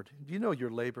the Lord. Do you know your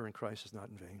labor in Christ is not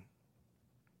in vain?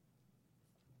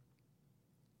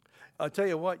 I'll tell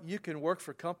you what, you can work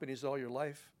for companies all your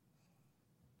life.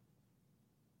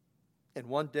 And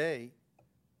one day,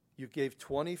 you gave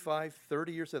 25,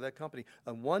 30 years to that company.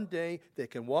 And one day, they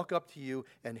can walk up to you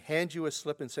and hand you a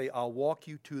slip and say, I'll walk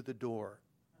you to the door.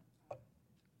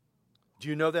 Do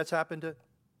you know that's happened to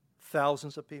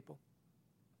thousands of people?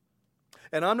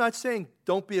 And I'm not saying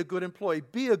don't be a good employee.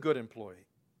 Be a good employee.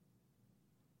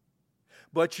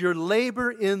 But your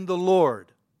labor in the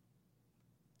Lord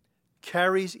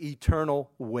carries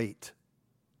eternal weight.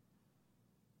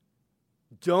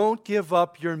 Don't give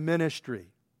up your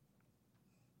ministry,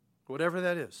 whatever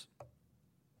that is.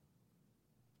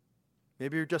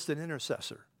 Maybe you're just an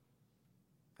intercessor.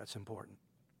 That's important.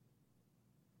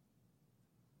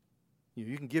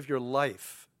 You can give your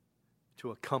life to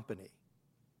a company.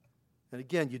 And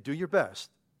again, you do your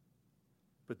best.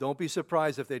 But don't be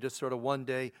surprised if they just sort of one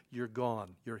day, you're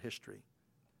gone, you're history.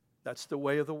 That's the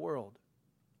way of the world.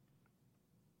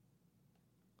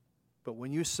 But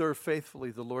when you serve faithfully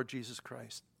the Lord Jesus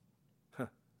Christ,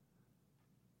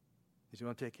 He's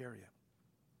going to take care of you.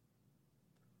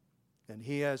 And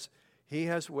He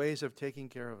has ways of taking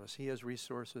care of us. He has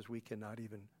resources we cannot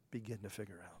even begin to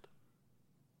figure out.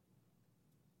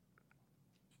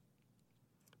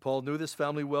 Paul knew this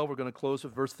family well. We're going to close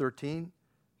with verse 13.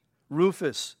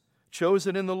 Rufus,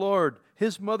 chosen in the Lord,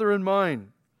 his mother and mine.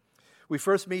 We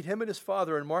first meet him and his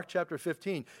father in Mark chapter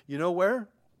 15. You know where?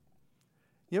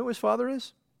 You know who his father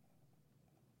is?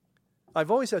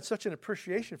 I've always had such an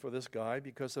appreciation for this guy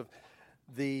because of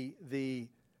the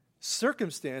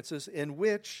circumstances in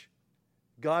which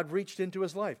God reached into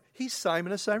his life. He's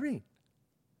Simon of Cyrene.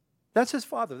 That's his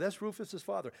father. That's Rufus'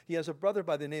 father. He has a brother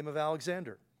by the name of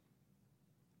Alexander.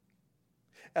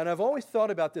 And I've always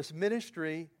thought about this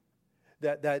ministry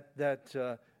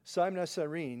that Simon of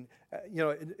Cyrene,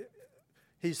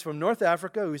 he's from North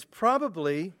Africa. He's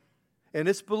probably, and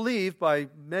it's believed by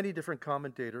many different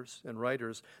commentators and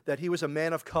writers, that he was a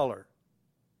man of color.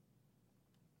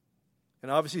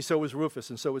 And obviously so was Rufus,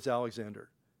 and so was Alexander.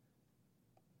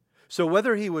 So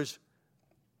whether he was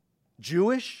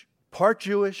Jewish, part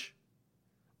Jewish,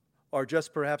 or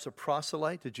just perhaps a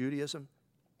proselyte to Judaism,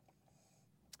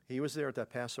 he was there at that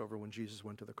Passover when Jesus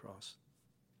went to the cross.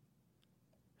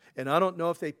 And I don't know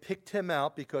if they picked him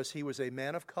out because he was a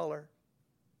man of color.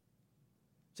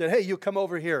 Said, hey, you come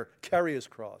over here, carry his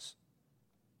cross.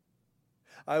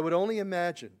 I would only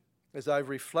imagine, as I've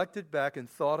reflected back and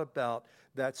thought about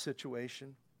that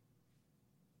situation,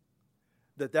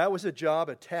 that was a job,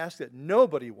 a task that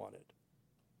nobody wanted.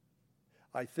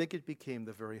 I think it became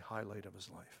the very highlight of his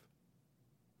life.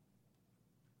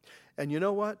 And you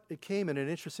know what? It came in an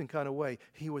interesting kind of way.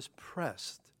 He was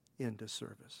pressed into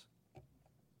service.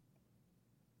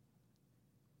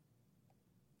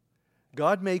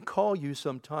 God may call you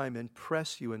sometime and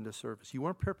press you into service. You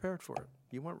weren't prepared for it.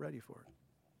 You weren't ready for it.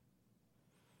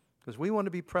 Because we want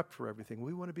to be prepped for everything.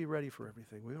 We want to be ready for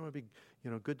everything. We want to be,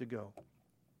 good to go.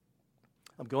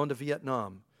 I'm going to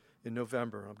Vietnam in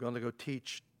November. I'm going to go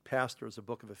teach pastors the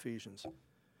book of Ephesians.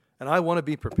 And I want to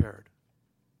be prepared.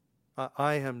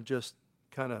 I am just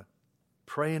kind of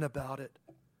praying about it,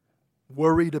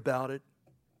 worried about it.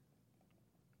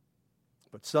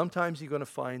 But sometimes you're going to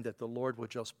find that the Lord will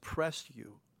just press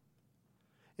you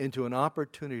into an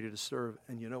opportunity to serve.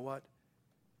 And you know what?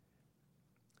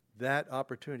 That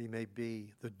opportunity may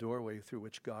be the doorway through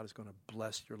which God is going to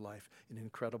bless your life in an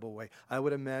incredible way. I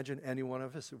would imagine any one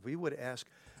of us, if we would ask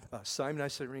Simon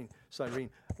and Cyrene,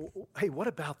 hey, what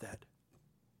about that?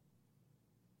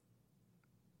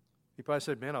 He probably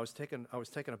said, man, I was taken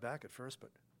aback at first,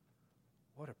 but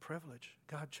what a privilege.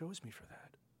 God chose me for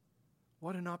that.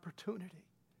 What an opportunity.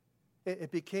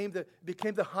 It became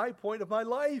the high point of my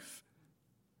life.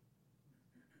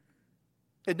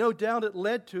 And no doubt it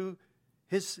led to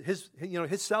his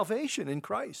salvation in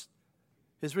Christ,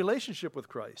 his relationship with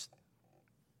Christ.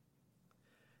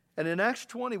 And in Acts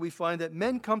 20, we find that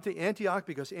men come to Antioch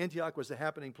because Antioch was the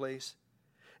happening place.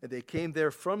 And they came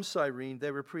there from Cyrene. They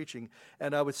were preaching.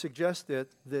 And I would suggest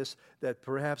that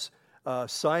perhaps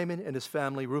Simon and his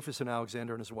family, Rufus and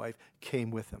Alexander and his wife,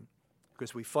 came with him.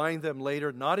 Because we find them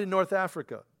later, not in North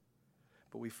Africa,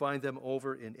 but we find them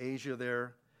over in Asia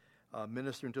there,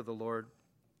 ministering to the Lord.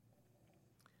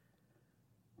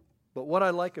 But what I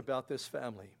like about this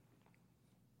family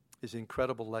is the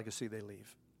incredible legacy they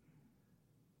leave.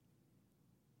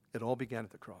 It all began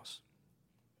at the cross.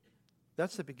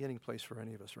 That's the beginning place for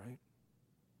any of us, right?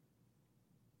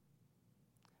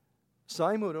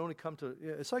 Simon would only come to,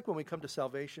 it's like when we come to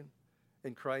salvation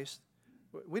in Christ.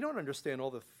 We don't understand all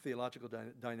the theological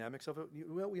dynamics of it.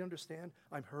 We understand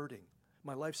I'm hurting.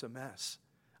 My life's a mess.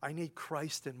 I need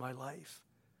Christ in my life.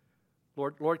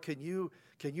 Lord, can you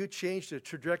change the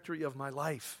trajectory of my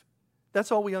life?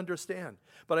 That's all we understand.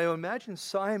 But I imagine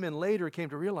Simon later came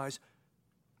to realize,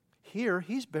 here,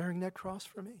 he's bearing that cross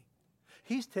for me.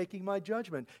 He's taking my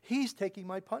judgment. He's taking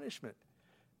my punishment.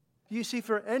 You see,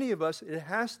 for any of us, it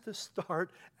has to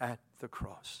start at the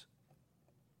cross.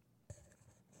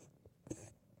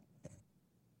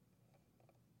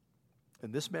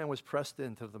 And this man was pressed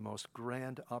into the most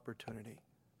grand opportunity.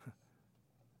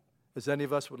 As any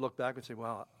of us would look back and say,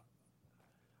 wow,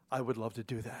 I would love to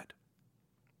do that.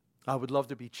 I would love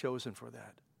to be chosen for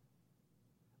that.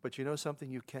 But you know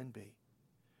something? You can be.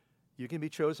 You can be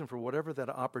chosen for whatever that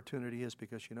opportunity is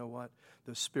because you know what?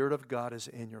 The Spirit of God is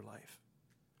in your life.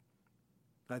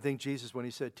 I think Jesus, when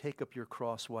he said, take up your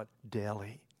cross, what?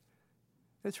 Daily.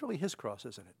 It's really his cross,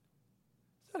 isn't it?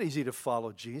 It's not easy to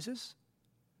follow Jesus.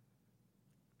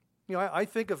 I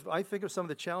think of some of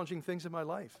the challenging things in my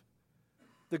life.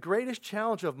 The greatest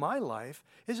challenge of my life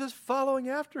is just following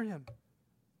after him,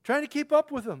 trying to keep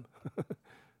up with him,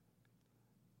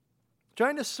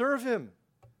 trying to serve him,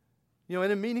 in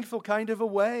a meaningful kind of a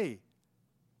way.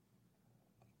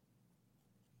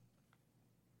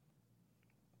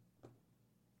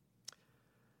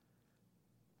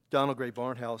 Donald Gray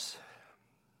Barnhouse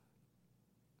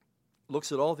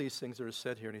looks at all these things that are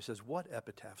said here and he says, what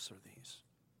epitaphs are these?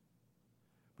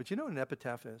 But you know what an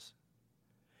epitaph is?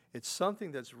 It's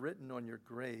something that's written on your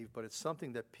grave, but it's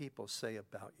something that people say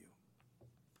about you.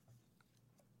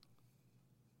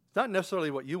 It's not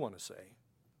necessarily what you want to say,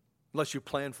 unless you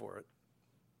plan for it.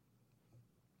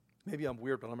 Maybe I'm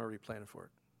weird, but I'm already planning for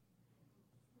it.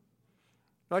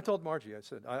 I told Margie, I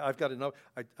said, I've got enough.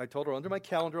 I told her under my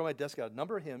calendar on my desk, I got a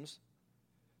number of hymns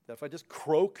that if I just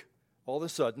croak all of a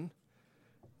sudden,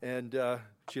 and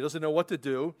she doesn't know what to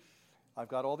do, I've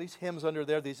got all these hymns under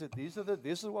there. This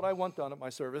is what I want done at my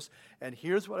service, and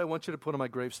here's what I want you to put on my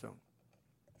gravestone.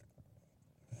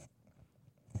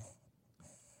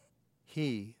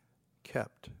 He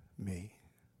kept me.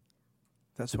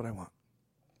 That's what I want.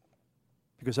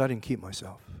 Because I didn't keep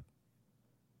myself.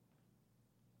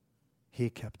 He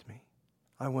kept me.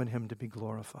 I want Him to be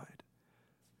glorified.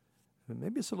 And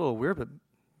maybe it's a little weird, but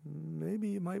maybe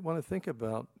you might want to think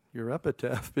about your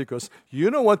epitaph, because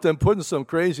you don't want them putting some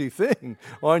crazy thing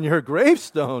on your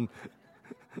gravestone.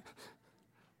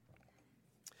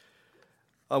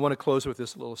 I want to close with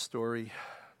this little story,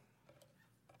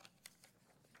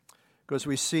 because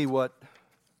we see what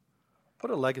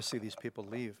a legacy these people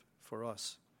leave for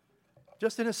us.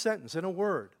 Just in a sentence, in a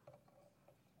word.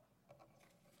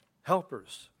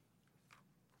 Helpers,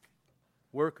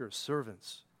 workers,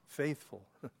 servants, faithful.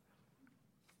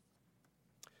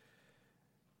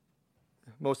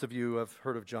 Most of you have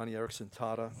heard of Johnny Erickson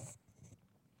Tata,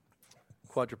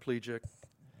 quadriplegic.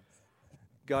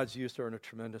 God's used her in a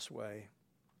tremendous way.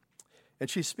 And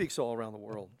she speaks all around the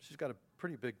world. She's got a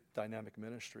pretty big dynamic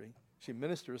ministry. She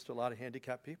ministers to a lot of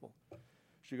handicapped people.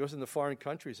 She goes into foreign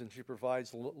countries and she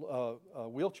provides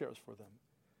wheelchairs for them.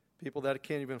 People that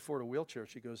can't even afford a wheelchair,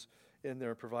 she goes in there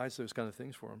and provides those kind of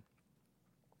things for them.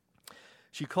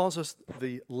 She calls us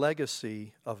the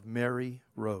legacy of Mary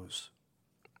Rose.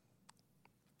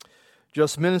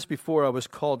 Just minutes before I was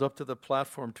called up to the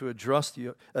platform to address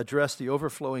the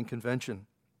overflowing convention,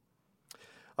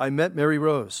 I met Mary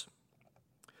Rose.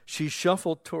 She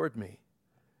shuffled toward me,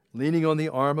 leaning on the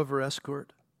arm of her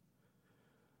escort.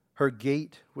 Her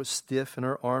gait was stiff and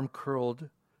her arm curled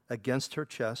against her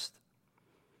chest.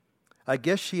 I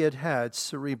guess she had had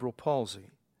cerebral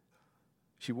palsy.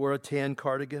 She wore a tan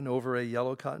cardigan over a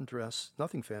yellow cotton dress,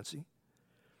 nothing fancy.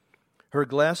 Her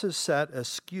glasses sat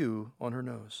askew on her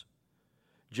nose.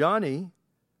 "Johnny,"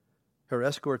 her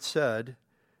escort said,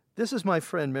 "this is my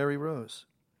friend Mary Rose.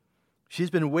 She's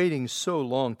been waiting so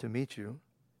long to meet you."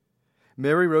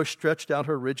 Mary Rose stretched out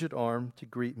her rigid arm to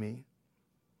greet me.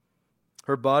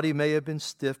 Her body may have been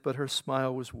stiff, but her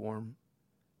smile was warm.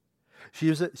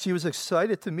 She was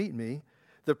excited to meet me,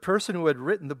 the person who had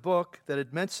written the book that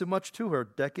had meant so much to her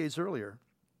decades earlier.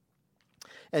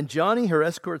 And Johnny, her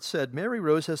escort, said, "Mary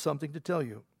Rose has something to tell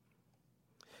you."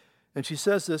 And she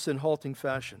says this in halting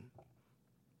fashion.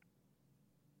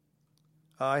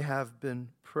 "I have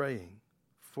been praying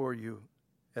for you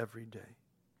every day."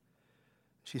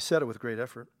 She said it with great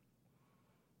effort.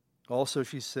 Also,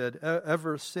 she said,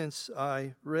 "Ever since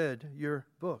I read your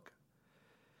book."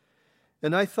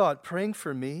 And I thought, praying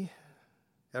for me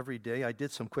every day, I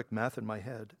did some quick math in my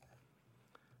head.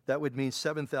 That would mean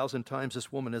 7,000 times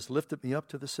this woman has lifted me up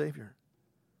to the Savior.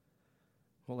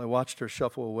 Well, I watched her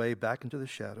shuffle away back into the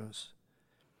shadows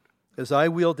as I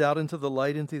wheeled out into the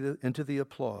light, into the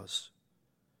applause.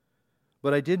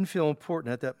 But I didn't feel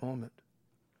important at that moment.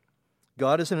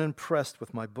 God isn't impressed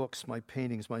with my books, my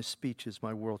paintings, my speeches,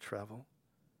 my world travel.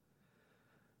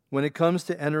 When it comes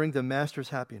to entering the Master's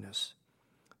happiness,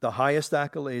 the highest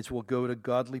accolades will go to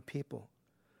godly people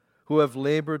who have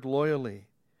labored loyally,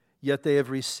 yet they have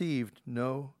received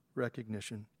no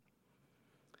recognition.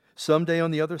 Someday on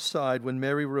the other side, when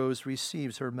Mary Rose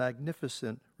receives her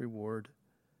magnificent reward,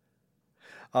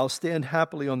 I'll stand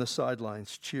happily on the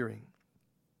sidelines, cheering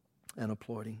and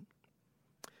applauding.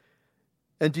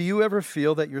 And do you ever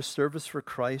feel that your service for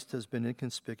Christ has been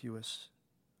inconspicuous?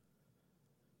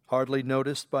 Hardly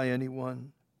noticed by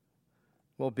anyone?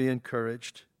 Well, be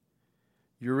encouraged.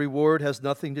 Your reward has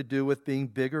nothing to do with being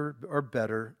bigger or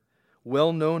better,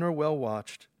 well known or well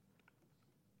watched,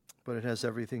 but it has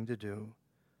everything to do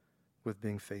with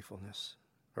being faithfulness,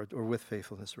 or with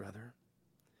faithfulness rather.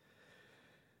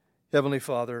 Heavenly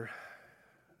Father,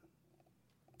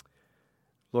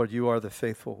 Lord, you are the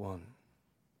faithful one.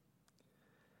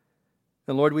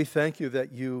 And Lord, we thank you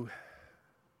that you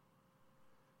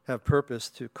have purpose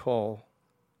to call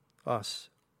us.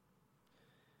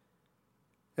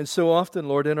 And so often,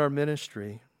 Lord, in our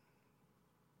ministry,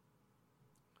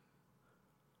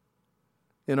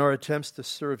 in our attempts to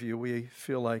serve you, we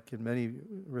feel like in many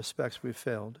respects we've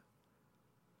failed.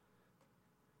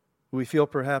 We feel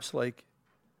perhaps like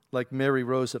Mary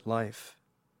Rose at life.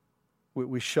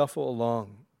 We shuffle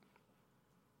along.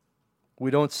 We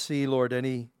don't see, Lord,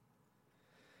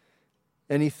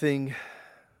 anything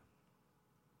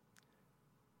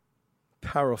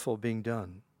powerful being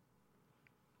done.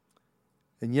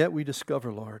 And yet we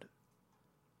discover, Lord,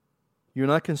 you're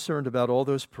not concerned about all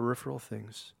those peripheral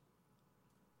things.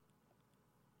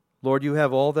 Lord, you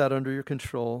have all that under your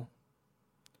control.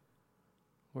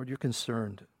 Lord, you're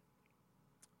concerned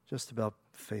just about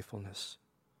faithfulness.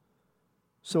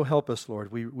 So help us,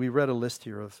 Lord. We read a list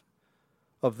here of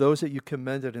those that you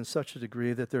commended in such a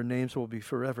degree that their names will be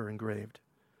forever engraved.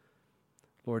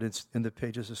 Lord, it's in the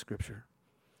pages of Scripture.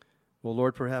 Well,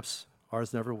 Lord, perhaps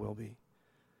ours never will be.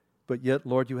 But yet,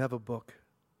 Lord, you have a book.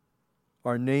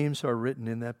 Our names are written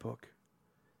in that book.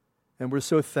 And we're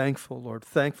so thankful, Lord,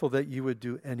 thankful that you would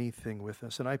do anything with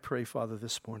us. And I pray, Father,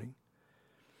 this morning,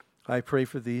 I pray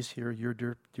for these here, your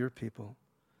dear people.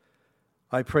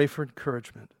 I pray for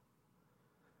encouragement.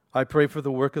 I pray for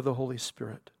the work of the Holy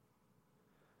Spirit.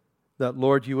 That,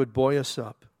 Lord, you would buoy us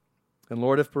up. And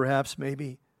Lord, if perhaps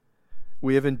maybe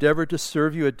we have endeavored to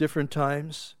serve you at different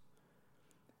times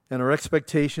and our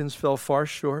expectations fell far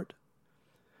short,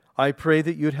 I pray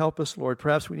that you'd help us, Lord.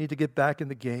 Perhaps we need to get back in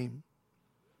the game.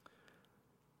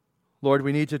 Lord,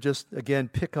 we need to just, again,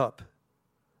 pick up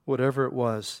whatever it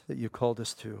was that you called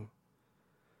us to.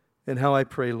 And how I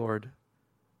pray, Lord,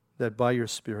 that by your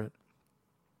Spirit,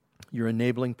 your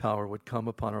enabling power would come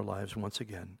upon our lives once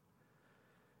again.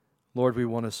 Lord, we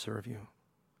want to serve you.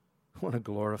 We want to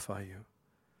glorify you.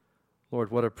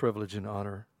 Lord, what a privilege and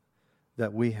honor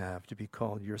that we have to be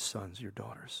called your sons, your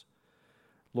daughters.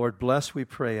 Lord, bless, we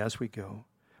pray, as we go.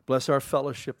 Bless our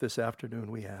fellowship this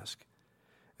afternoon, we ask.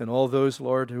 And all those,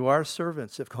 Lord, who are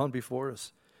servants have gone before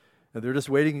us. And they're just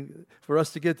waiting for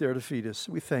us to get there to feed us.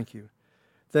 We thank you.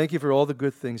 Thank you for all the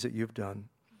good things that you've done.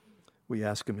 We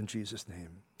ask them in Jesus'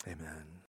 name. Amen.